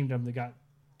kingdom that got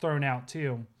thrown out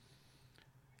too.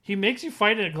 He makes you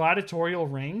fight in a gladiatorial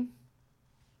ring.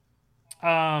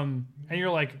 And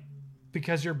you're like,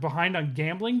 because you're behind on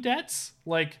gambling debts?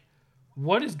 Like,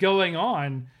 what is going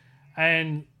on?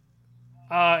 And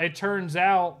it turns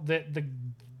out that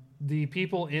the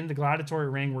people in the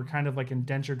gladiatory ring were kind of like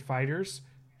indentured fighters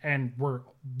and were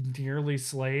nearly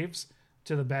slaves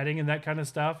to the betting and that kind of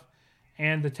stuff.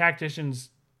 And the tactician's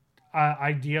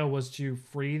idea was to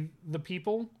free the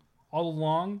people all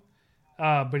along.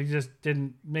 But he just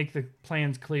didn't make the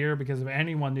plans clear, because if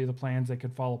anyone knew the plans, they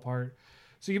could fall apart.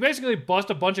 So you basically bust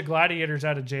a bunch of gladiators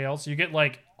out of jail. So you get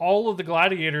all of the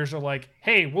gladiators are like,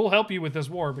 hey, we'll help you with this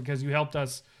war because you helped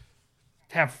us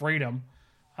have freedom.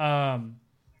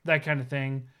 That kind of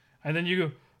thing. And then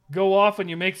you go off and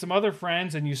you make some other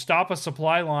friends and you stop a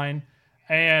supply line.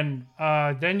 And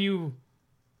then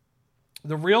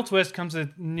the real twist comes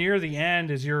at near the end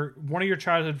is one of your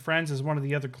childhood friends is one of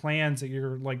the other clans that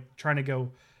you're trying to go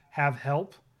have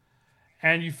help.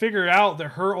 And you figure out that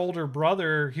her older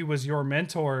brother, who was your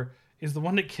mentor, is the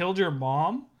one that killed your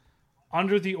mom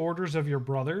under the orders of your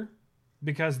brother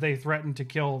because they threatened to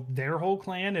kill their whole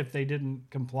clan if they didn't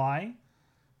comply.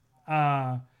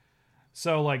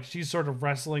 So she's sort of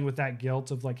wrestling with that guilt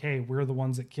of hey, we're the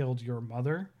ones that killed your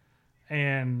mother.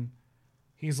 And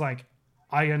he's like,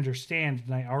 I understand,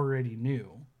 and I already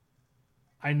knew.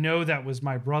 I know that was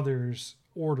my brother's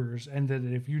orders, and that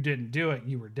if you didn't do it,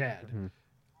 you were dead. Mm-hmm.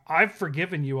 I've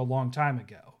forgiven you a long time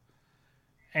ago.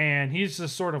 And he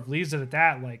just sort of leaves it at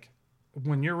that.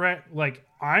 When you're ready,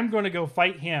 I'm going to go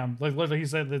fight him. Literally, he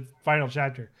said in the final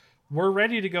chapter, we're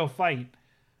ready to go fight.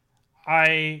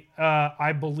 I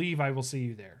believe I will see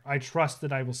you there. I trust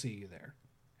that I will see you there.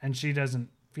 And she doesn't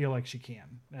feel like she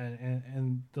can.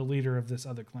 And the leader of this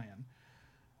other clan.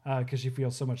 Because she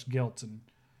feels so much guilt. And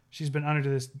she's been under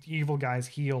this evil guy's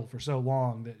heel for so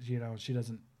long that, she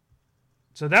doesn't.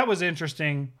 So that was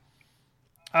interesting.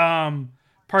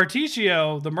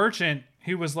 Particio, the merchant,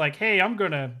 who was like, hey, I'm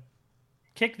going to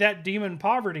kick that demon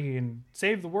poverty and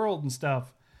save the world and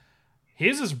stuff.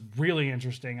 His is really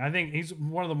interesting. I think he's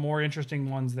one of the more interesting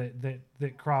ones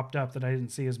that cropped up that I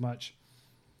didn't see as much.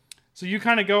 So you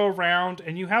kind of go around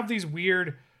and you have these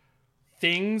weird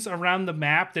things around the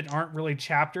map that aren't really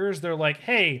chapters. They're like,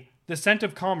 hey, the scent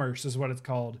of commerce is what it's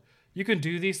called. You can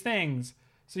do these things.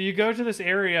 So you go to this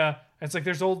area. It's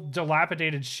there's old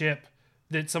dilapidated ship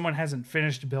that someone hasn't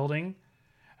finished building.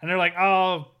 And they're like,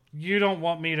 oh, you don't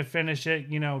want me to finish it,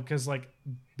 because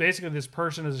basically this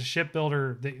person is a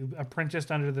shipbuilder that apprenticed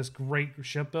under this great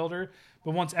shipbuilder.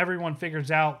 But once everyone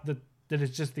figures out that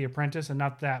it's just the apprentice and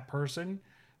not that person,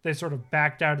 they sort of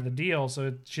backed out of the deal.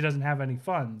 So she doesn't have any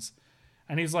funds.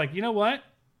 And he's like, you know what?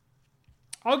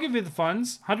 I'll give you the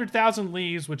funds, 100,000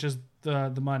 leaves, which is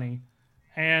the money.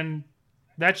 And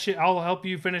that shit, I'll help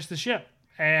you finish the ship.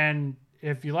 And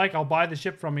if you like, I'll buy the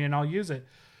ship from you and I'll use it.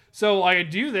 So I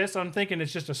do this. I'm thinking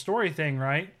it's just a story thing,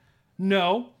 right?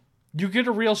 No, you get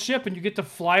a real ship and you get to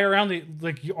fly around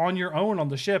on your own on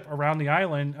the ship around the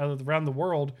island, around the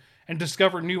world, and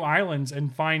discover new islands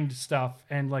and find stuff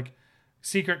and like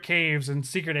secret caves and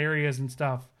secret areas and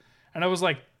stuff. And I was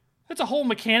like, that's a whole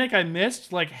mechanic I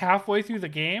missed like halfway through the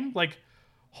game. Like,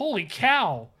 holy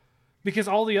cow. Because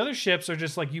all the other ships are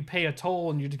just like you pay a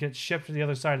toll and you just get shipped to the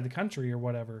other side of the country or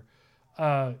whatever.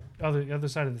 Other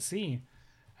side of the sea.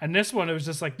 And this one, it was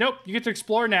just like, nope, you get to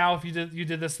explore now if you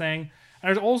did this thing. And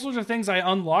there's all sorts of things I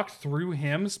unlocked through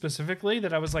him specifically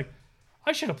that I was like,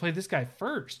 I should have played this guy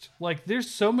first. Like, there's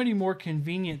so many more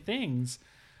convenient things.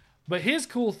 But his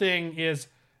cool thing is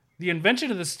the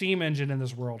invention of the steam engine in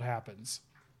this world happens.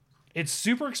 It's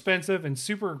super expensive and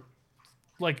super,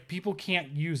 like, people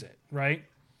can't use it, right?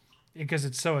 Because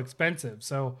it's so expensive.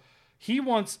 So he's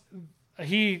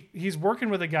working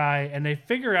with a guy and they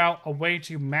figure out a way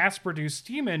to mass produce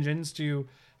steam engines to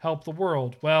help the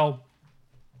world. Well,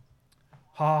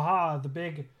 the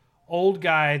big old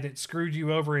guy that screwed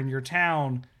you over in your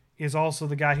town is also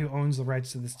the guy who owns the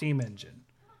rights to the steam engine.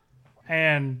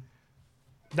 And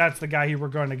that's the guy who we're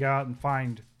going to go out and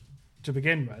find to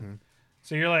begin with. Mm-hmm.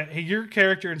 So you're like, hey, your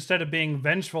character, instead of being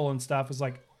vengeful and stuff, is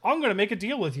like, I'm going to make a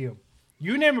deal with you.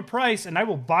 You name a price, and I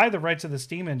will buy the rights of the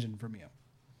steam engine from you.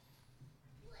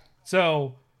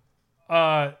 So,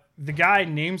 the guy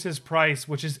names his price,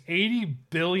 which is 80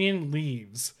 billion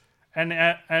leaves. And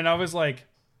I was like,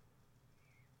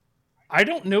 I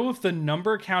don't know if the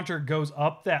number counter goes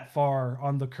up that far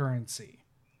on the currency.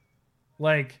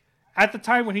 Like, at the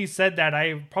time when he said that,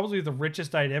 I probably the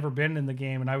richest I'd ever been in the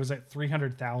game, and I was at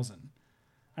 300,000.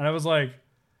 And I was like,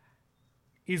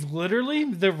 he's literally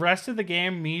the rest of the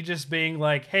game me just being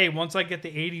like, hey, once I get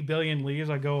the 80 billion leaves,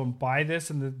 I go and buy this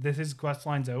and his quest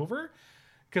line's over.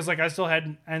 Because like I still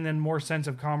had, and then more sense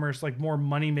of commerce, like more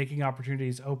money making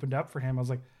opportunities opened up for him. I was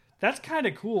like, that's kind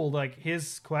of cool. Like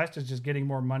his quest is just getting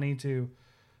more money to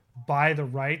buy the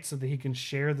rights so that he can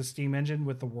share the steam engine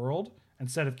with the world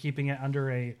instead of keeping it under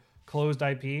a closed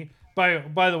IP.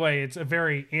 By the way, it's a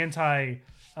very anti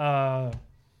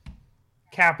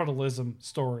capitalism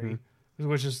story.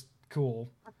 Which is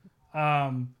cool.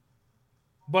 But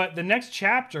the next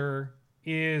chapter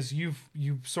is you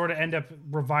sort of end up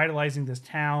revitalizing this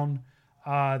town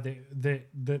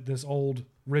this old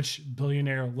rich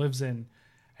billionaire lives in,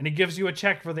 and he gives you a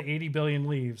check for the 80 billion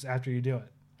leaves after you do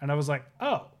it. And I was like,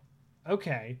 oh,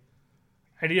 okay.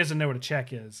 And he doesn't know what a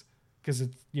check is because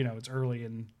it's, it's early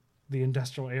in the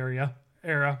industrial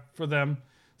era for them.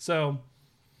 So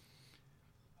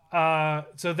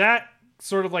that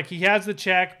sort of like he has the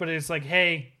check, but it's like,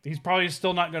 hey, he's probably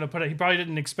still not going to put it. He probably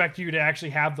didn't expect you to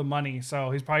actually have the money. So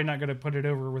he's probably not going to put it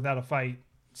over without a fight.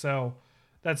 So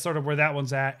that's sort of where that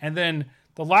one's at. And then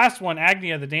the last one,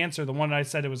 Agnia, the dancer, the one that I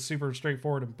said it was super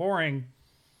straightforward and boring,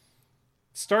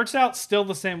 starts out still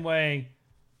the same way.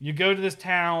 You go to this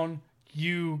town,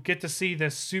 you get to see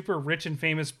this super rich and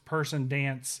famous person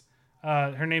dance.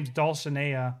 Her name's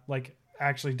Dulcinea, like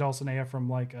actually Dulcinea from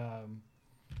like,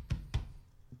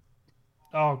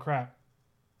 oh crap.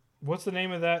 What's the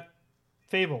name of that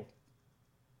fable?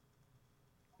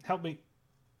 Help me.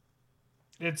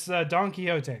 It's Don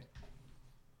Quixote.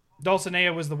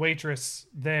 Dulcinea was the waitress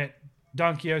that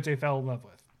Don Quixote fell in love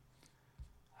with.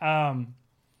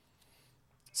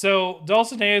 So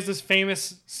Dulcinea is this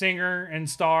famous singer and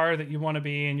star that you want to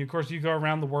be, and of course you go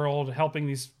around the world helping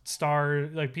these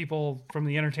like people from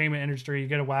the entertainment industry. You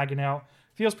get a wagon out.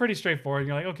 Feels pretty straightforward.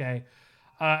 You're like, okay.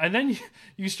 And then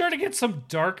you start to get some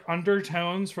dark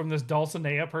undertones from this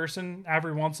Dulcinea person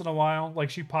every once in a while. Like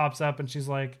she pops up and she's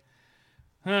like,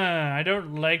 I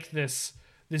don't like this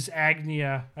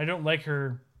Agnia. I don't like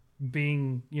her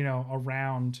being,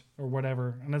 around or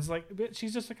whatever. And it's like,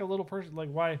 she's just like a little person. Like,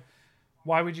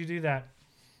 why would you do that?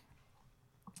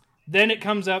 Then it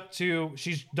comes up to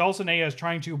Dulcinea is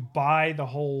trying to buy the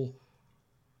whole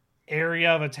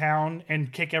area of a town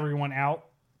and kick everyone out.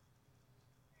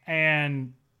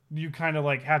 And you kind of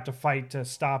like have to fight to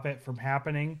stop it from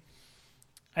happening.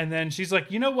 And then she's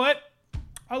like, you know what?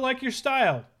 I like your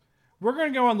style. We're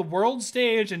going to go on the world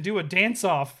stage and do a dance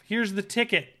off. Here's the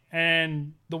ticket.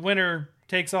 And the winner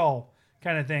takes all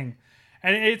kind of thing.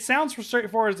 And it sounds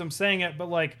straightforward as I'm saying it, but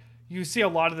like you see a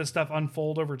lot of this stuff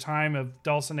unfold over time of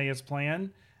Dulcinea's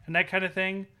plan and that kind of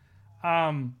thing.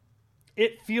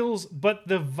 It feels, but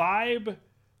the vibe,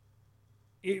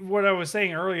 what I was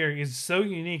saying earlier is so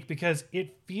unique because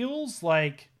it feels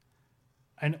like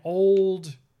an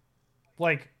old,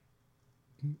 like,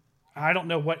 I don't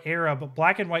know what era, but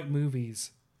black and white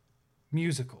movies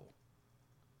musical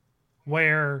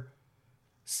where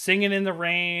singing in the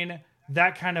rain,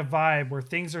 that kind of vibe where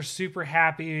things are super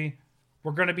happy,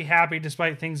 we're going to be happy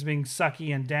despite things being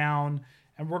sucky and down,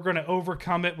 and we're going to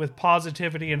overcome it with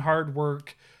positivity and hard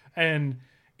work. And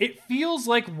it feels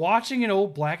like watching an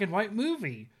old black and white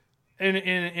movie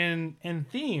in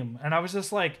theme. And I was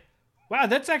just like, wow,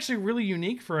 that's actually really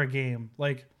unique for a game.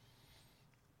 Like,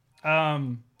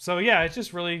 so yeah, it's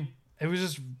just really,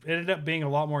 it ended up being a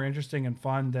lot more interesting and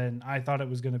fun than I thought it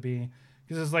was going to be.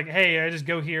 Because it's like, hey, I just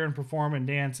go here and perform and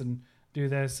dance and do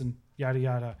this and yada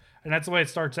yada. And that's the way it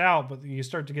starts out, but you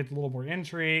start to get a little more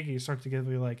intrigue. You start to get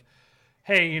like,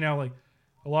 hey, like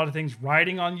a lot of things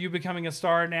riding on you becoming a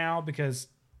star now because,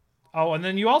 oh, and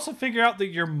then you also figure out that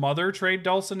your mother trained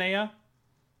Dulcinea,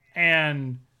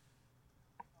 and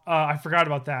I forgot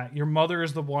about that. Your mother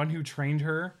is the one who trained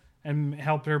her and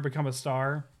helped her become a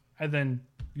star, and then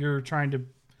you're trying to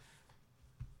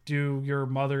do your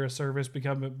mother a service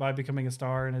by becoming a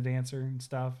star and a dancer and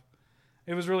stuff.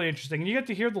 It was really interesting. And you get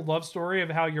to hear the love story of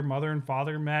how your mother and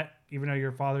father met, even though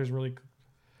your father's really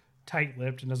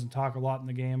tight-lipped and doesn't talk a lot in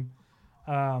the game.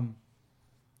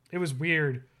 It was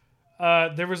weird.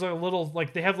 There was a little,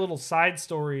 like, they have little side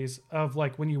stories of,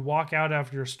 like, when you walk out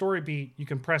after your story beat, you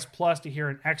can press plus to hear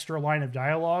an extra line of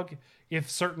dialogue if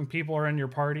certain people are in your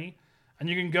party. And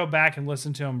you can go back and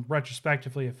listen to them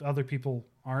retrospectively if other people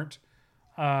aren't.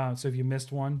 So if you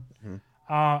missed one.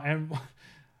 And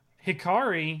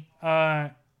Hikari,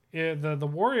 the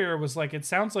warrior, was like, it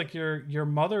sounds like your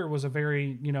mother was a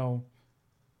very,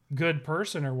 good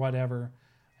person or whatever.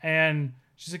 And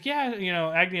she's like, yeah,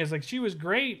 Agnia's like, she was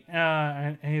great.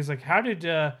 And he's like,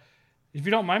 if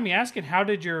you don't mind me asking, how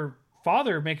did your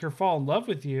father make her fall in love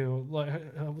with you?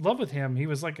 Love with him? He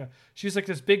was like she's like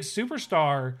this big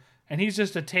superstar and he's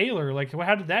just a tailor. Like,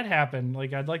 how did that happen?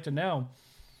 Like, I'd like to know.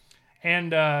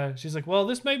 And she's like, well,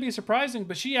 this may be surprising,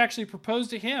 but she actually proposed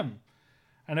to him.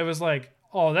 And it was like,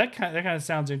 oh, that kind of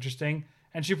sounds interesting.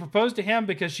 And she proposed to him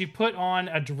because she put on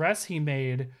a dress he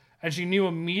made, and she knew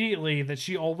immediately that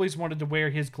she always wanted to wear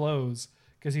his clothes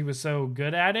because he was so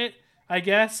good at it, I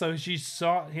guess. So she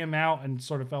sought him out and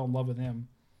sort of fell in love with him.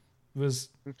 It was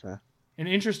an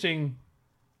interesting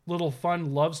little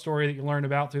fun love story that you learn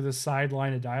about through this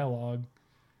sideline of dialogue.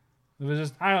 It was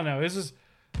just, I don't know.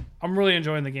 I'm really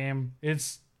enjoying the game.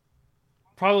 It's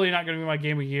probably not going to be my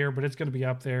game of the year, but it's going to be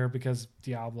up there because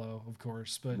Diablo, of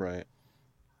course. But right.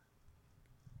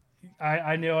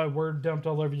 I know I word dumped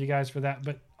all over you guys for that,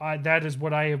 but that is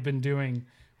what I have been doing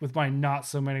with my not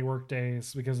so many work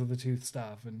days because of the tooth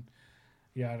stuff and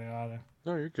yada yada.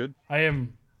 No, you're good. I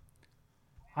am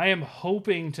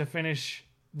hoping to finish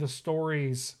the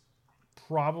stories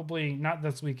probably not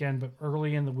this weekend, but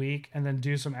early in the week, and then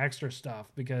do some extra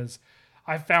stuff because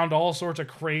I found all sorts of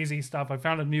crazy stuff. I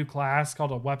found a new class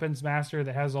called a weapons master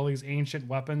that has all these ancient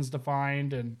weapons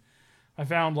defined, and I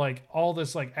found like all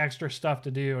this like extra stuff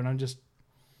to do, and I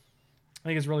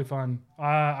think it's really fun.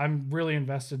 I'm really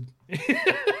invested,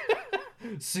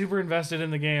 super invested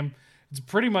in the game. It's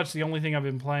pretty much the only thing I've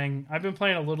been playing. I've been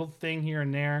playing a little thing here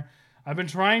and there. I've been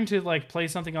trying to like play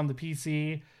something on the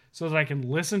PC so that I can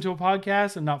listen to a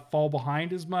podcast and not fall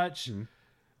behind as much,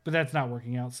 but that's not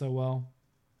working out so well.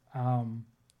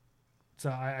 So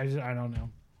I don't know.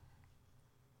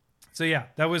 So yeah,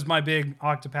 that was my big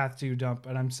Octopath 2 dump,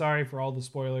 and I'm sorry for all the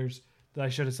spoilers that I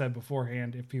should have said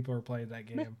beforehand if people are playing that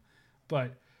game.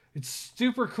 But it's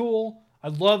super cool. I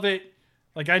love it.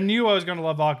 Like, I knew I was going to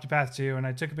love Octopath 2, and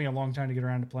it took me a long time to get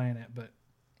around to playing it, but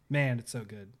man, it's so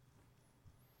good.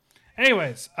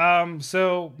 Anyways,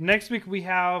 so next week we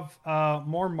have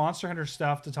more Monster Hunter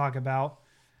stuff to talk about.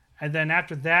 And then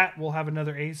after that, we'll have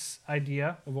another Ace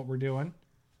idea of what we're doing.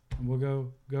 And we'll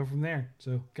go from there.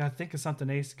 So, gotta think of something,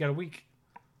 Ace. You got a week.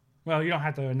 Well, you don't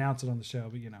have to announce it on the show,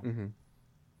 but you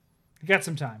got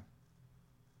some time.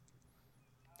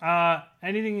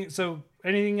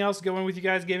 Anything else going with you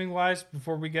guys gaming-wise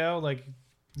before we go? Like,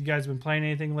 you guys been playing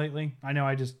anything lately? I know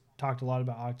I just talked a lot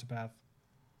about Octopath.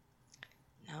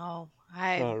 No,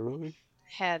 I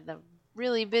had a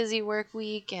really busy work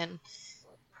week, and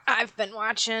I've been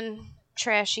watching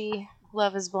trashy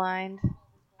Love is Blind.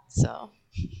 So.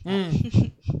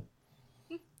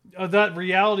 Oh, that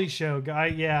reality show guy.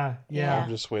 Yeah. I'm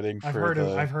just waiting for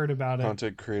I've heard about it.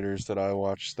 Content creators that I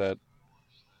watch that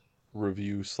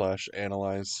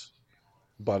review/analyze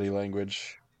body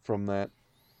language from that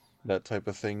type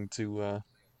of thing to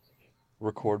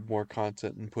record more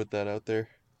content and put that out there.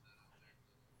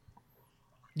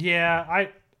 Yeah,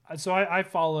 I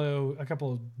follow a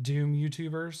couple of Doom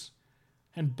YouTubers,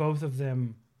 and both of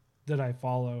them that I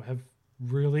follow have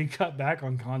really cut back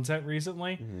on content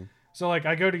recently. So like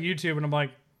I go to YouTube and I'm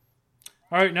like,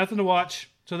 all right, nothing to watch.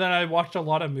 So then I watched a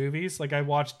lot of movies. Like I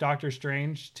watched Doctor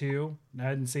Strange 2. I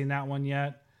hadn't seen that one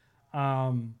yet.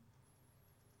 Um,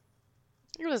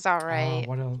 It was all right.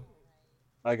 what else?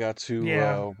 I got to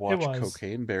Yeah, it watch was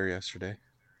Cocaine Bear yesterday.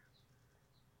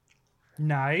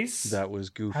 nice. That was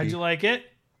How'd goofy, you like it?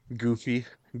 goofy,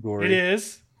 It gory.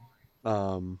 is.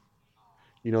 Um,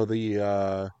 you know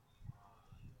the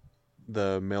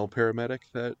male paramedic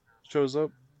that shows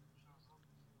up,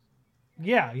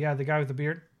 Yeah, yeah. The guy with the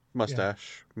beard. Yeah.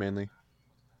 mustache mainly.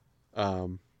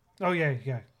 Um, Oh yeah,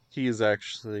 yeah. he is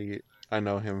actually, I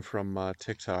know him from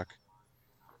TikTok.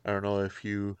 I don't know if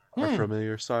you are Hmm.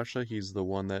 familiar, Sasha. He's the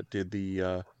one that did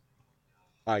the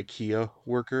IKEA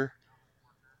worker,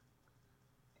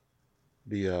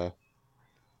 the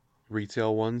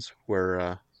retail ones,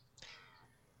 where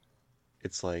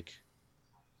it's like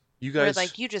you We're guys,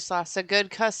 like, you just lost a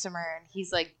good customer, and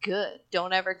he's like, good.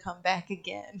 Don't ever come back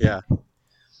again. yeah,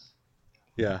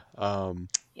 yeah.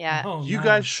 Yeah. Oh You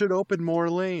guys no. should open more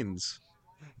lanes.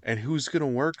 And who's gonna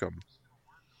work them?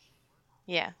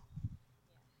 Yeah.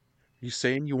 You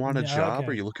saying you want a Yeah. job? Are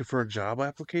Okay. you looking for a job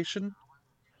application?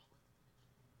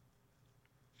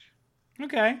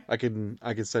 Okay. I can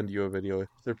send you a video.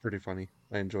 They're pretty funny.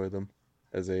 I enjoy them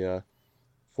as a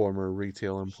former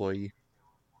retail employee.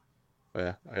 But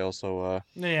yeah, I also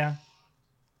Yeah.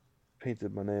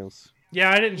 painted my nails. Yeah.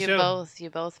 I didn't show. You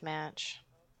both match.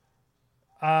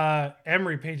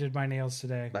 Emery painted my nails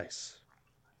today. Nice.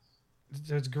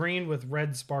 So it's green with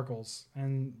red sparkles,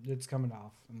 and it's coming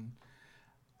off.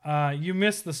 And you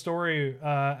missed the story.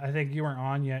 I think you weren't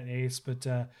on yet, Ace, but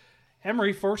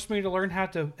Emery forced me to learn how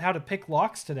to pick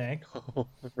locks today. Oh,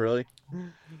 really?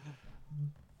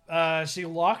 She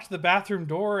locked the bathroom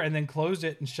door and then closed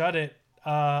it and shut it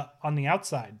on the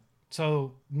outside,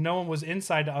 so no one was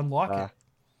inside to unlock it. Ah,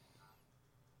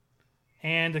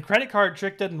 And the credit card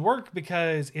trick doesn't work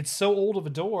because it's so old of a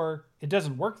door, it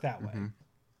doesn't work that way. mm-hmm.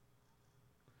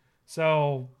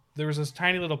 So there was this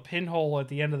tiny little pinhole at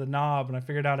the end of the knob, and I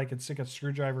figured out I could stick a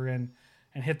screwdriver in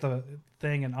and hit the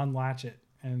thing and unlatch it.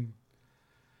 And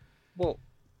Well,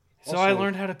 so I also,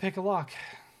 learned how to pick a lock.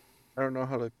 I don't know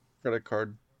how the credit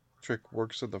card trick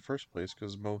works in the first place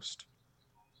because most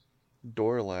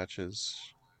door latches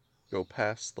go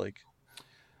past like.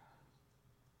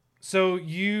 So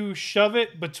you shove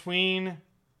it between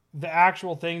the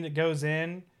actual thing that goes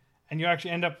in, and you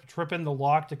actually end up tripping the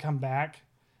lock to come back.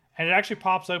 And it actually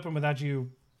pops open without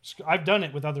you. I've done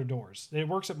it with other doors. It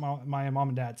works at my mom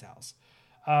and dad's house.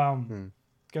 Hmm.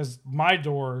 Because my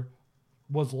door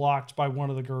was locked by one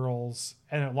of the girls,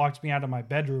 and it locked me out of my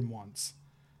bedroom once.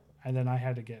 And then I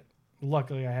had to get.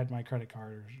 Luckily, I had my credit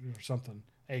card or something,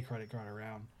 a credit card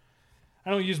around. I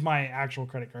don't use my actual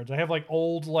credit cards. I have like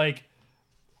old, like,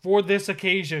 for this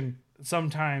occasion,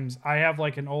 sometimes I have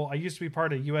like an old. I used to be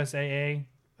part of USAA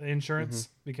Mm-hmm. insurance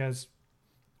because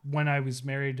when I was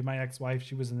married to my ex-wife,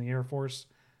 she was in the Air Force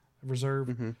Reserve.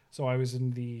 Mm-hmm. So I was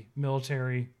in the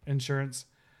military insurance.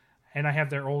 And I have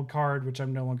their old card, which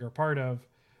I'm no longer a part of.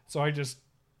 So I just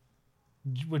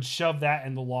would shove that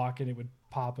in the lock and it would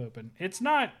pop open. It's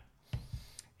not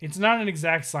an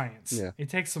exact science. Yeah. It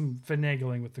takes some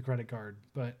finagling with the credit card,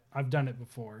 but I've done it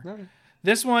before. All right.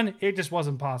 This one, it just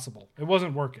wasn't possible. It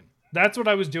wasn't working. That's what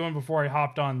I was doing before I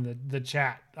hopped on the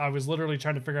chat. I was literally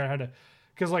trying to figure out how to,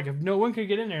 because like if no one could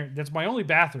get in there, that's my only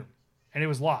bathroom, and it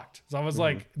was locked. So I was Mm-hmm.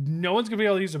 like, no one's gonna be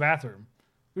able to use the bathroom.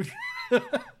 I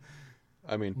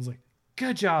I mean, was like,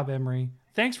 good job, Emery.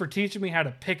 Thanks for teaching me how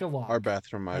to pick a lock. our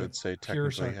bathroom, I Out would of say, pure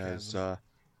technically has sarcasm.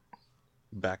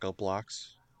 backup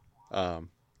locks,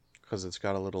 because it's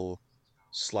got a little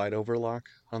slide over lock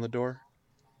on the door.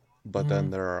 But then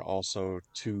Mhm. there are also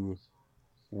two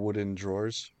wooden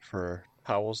drawers for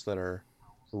towels that are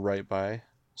right by.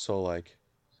 So like,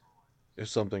 if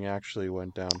something actually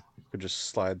went down, we could just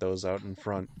slide those out in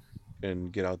front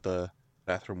and get out the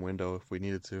bathroom window if we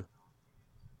needed to,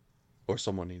 or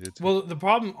someone needed to. Well, the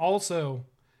problem also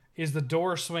is the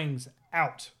door swings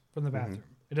out from the Mm-hmm. bathroom.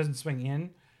 It doesn't swing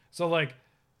in. So like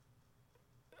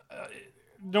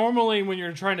normally when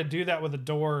you're trying to do that with a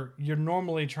door, you're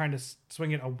normally trying to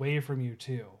swing it away from you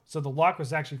too. So the lock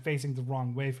was actually facing the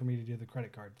wrong way for me to do the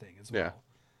credit card thing as well. Yeah.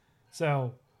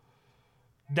 So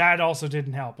that also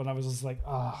didn't help, and I was just like,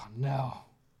 oh no.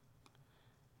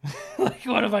 Like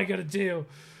what am I gonna do?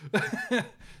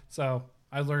 So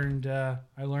I learned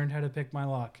how to pick my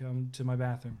lock to my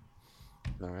bathroom.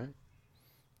 All right.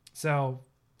 So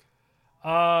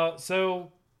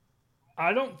so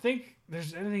I don't think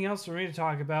there's anything else for me to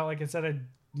talk about. Like I said, I've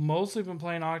mostly been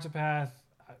playing Octopath.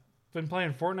 I've been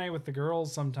playing Fortnite with the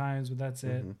girls sometimes, but that's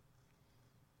it. Mm-hmm.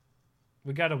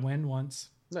 We got a win once.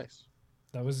 Nice.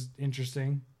 That was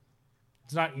interesting.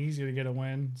 It's not easy to get a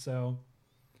win, so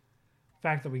the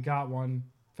fact that we got one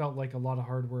felt like a lot of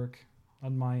hard work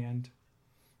on my end.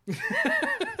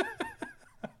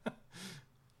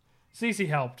 Cece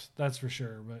helped, that's for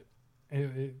sure, but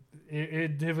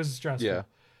it was stressful.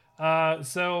 Yeah.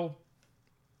 So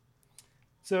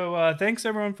thanks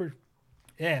everyone for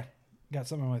got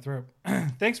something in my throat.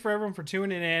 Thanks for everyone for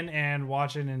tuning in and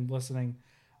watching and listening.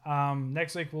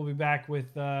 Next week we'll be back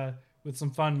with some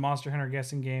fun Monster Hunter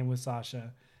guessing game with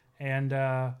Sasha, and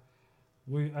I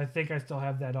think I still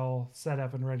have that all set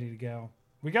up and ready to go.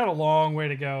 We got a long way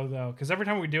to go though, because every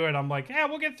time we do it, I'm like,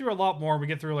 we'll get through a lot more. We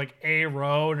get through like a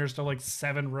row, and there's still like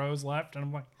 7 rows left, and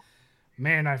I'm like,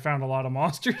 man, I found a lot of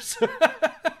monsters.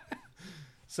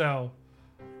 So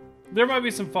there might be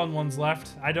some fun ones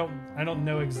left. I don't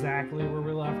know exactly where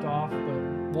we left off,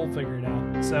 but we'll figure it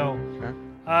out. So,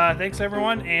 thanks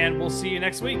everyone, and we'll see you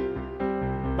next week.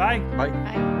 Bye. Bye.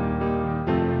 Bye.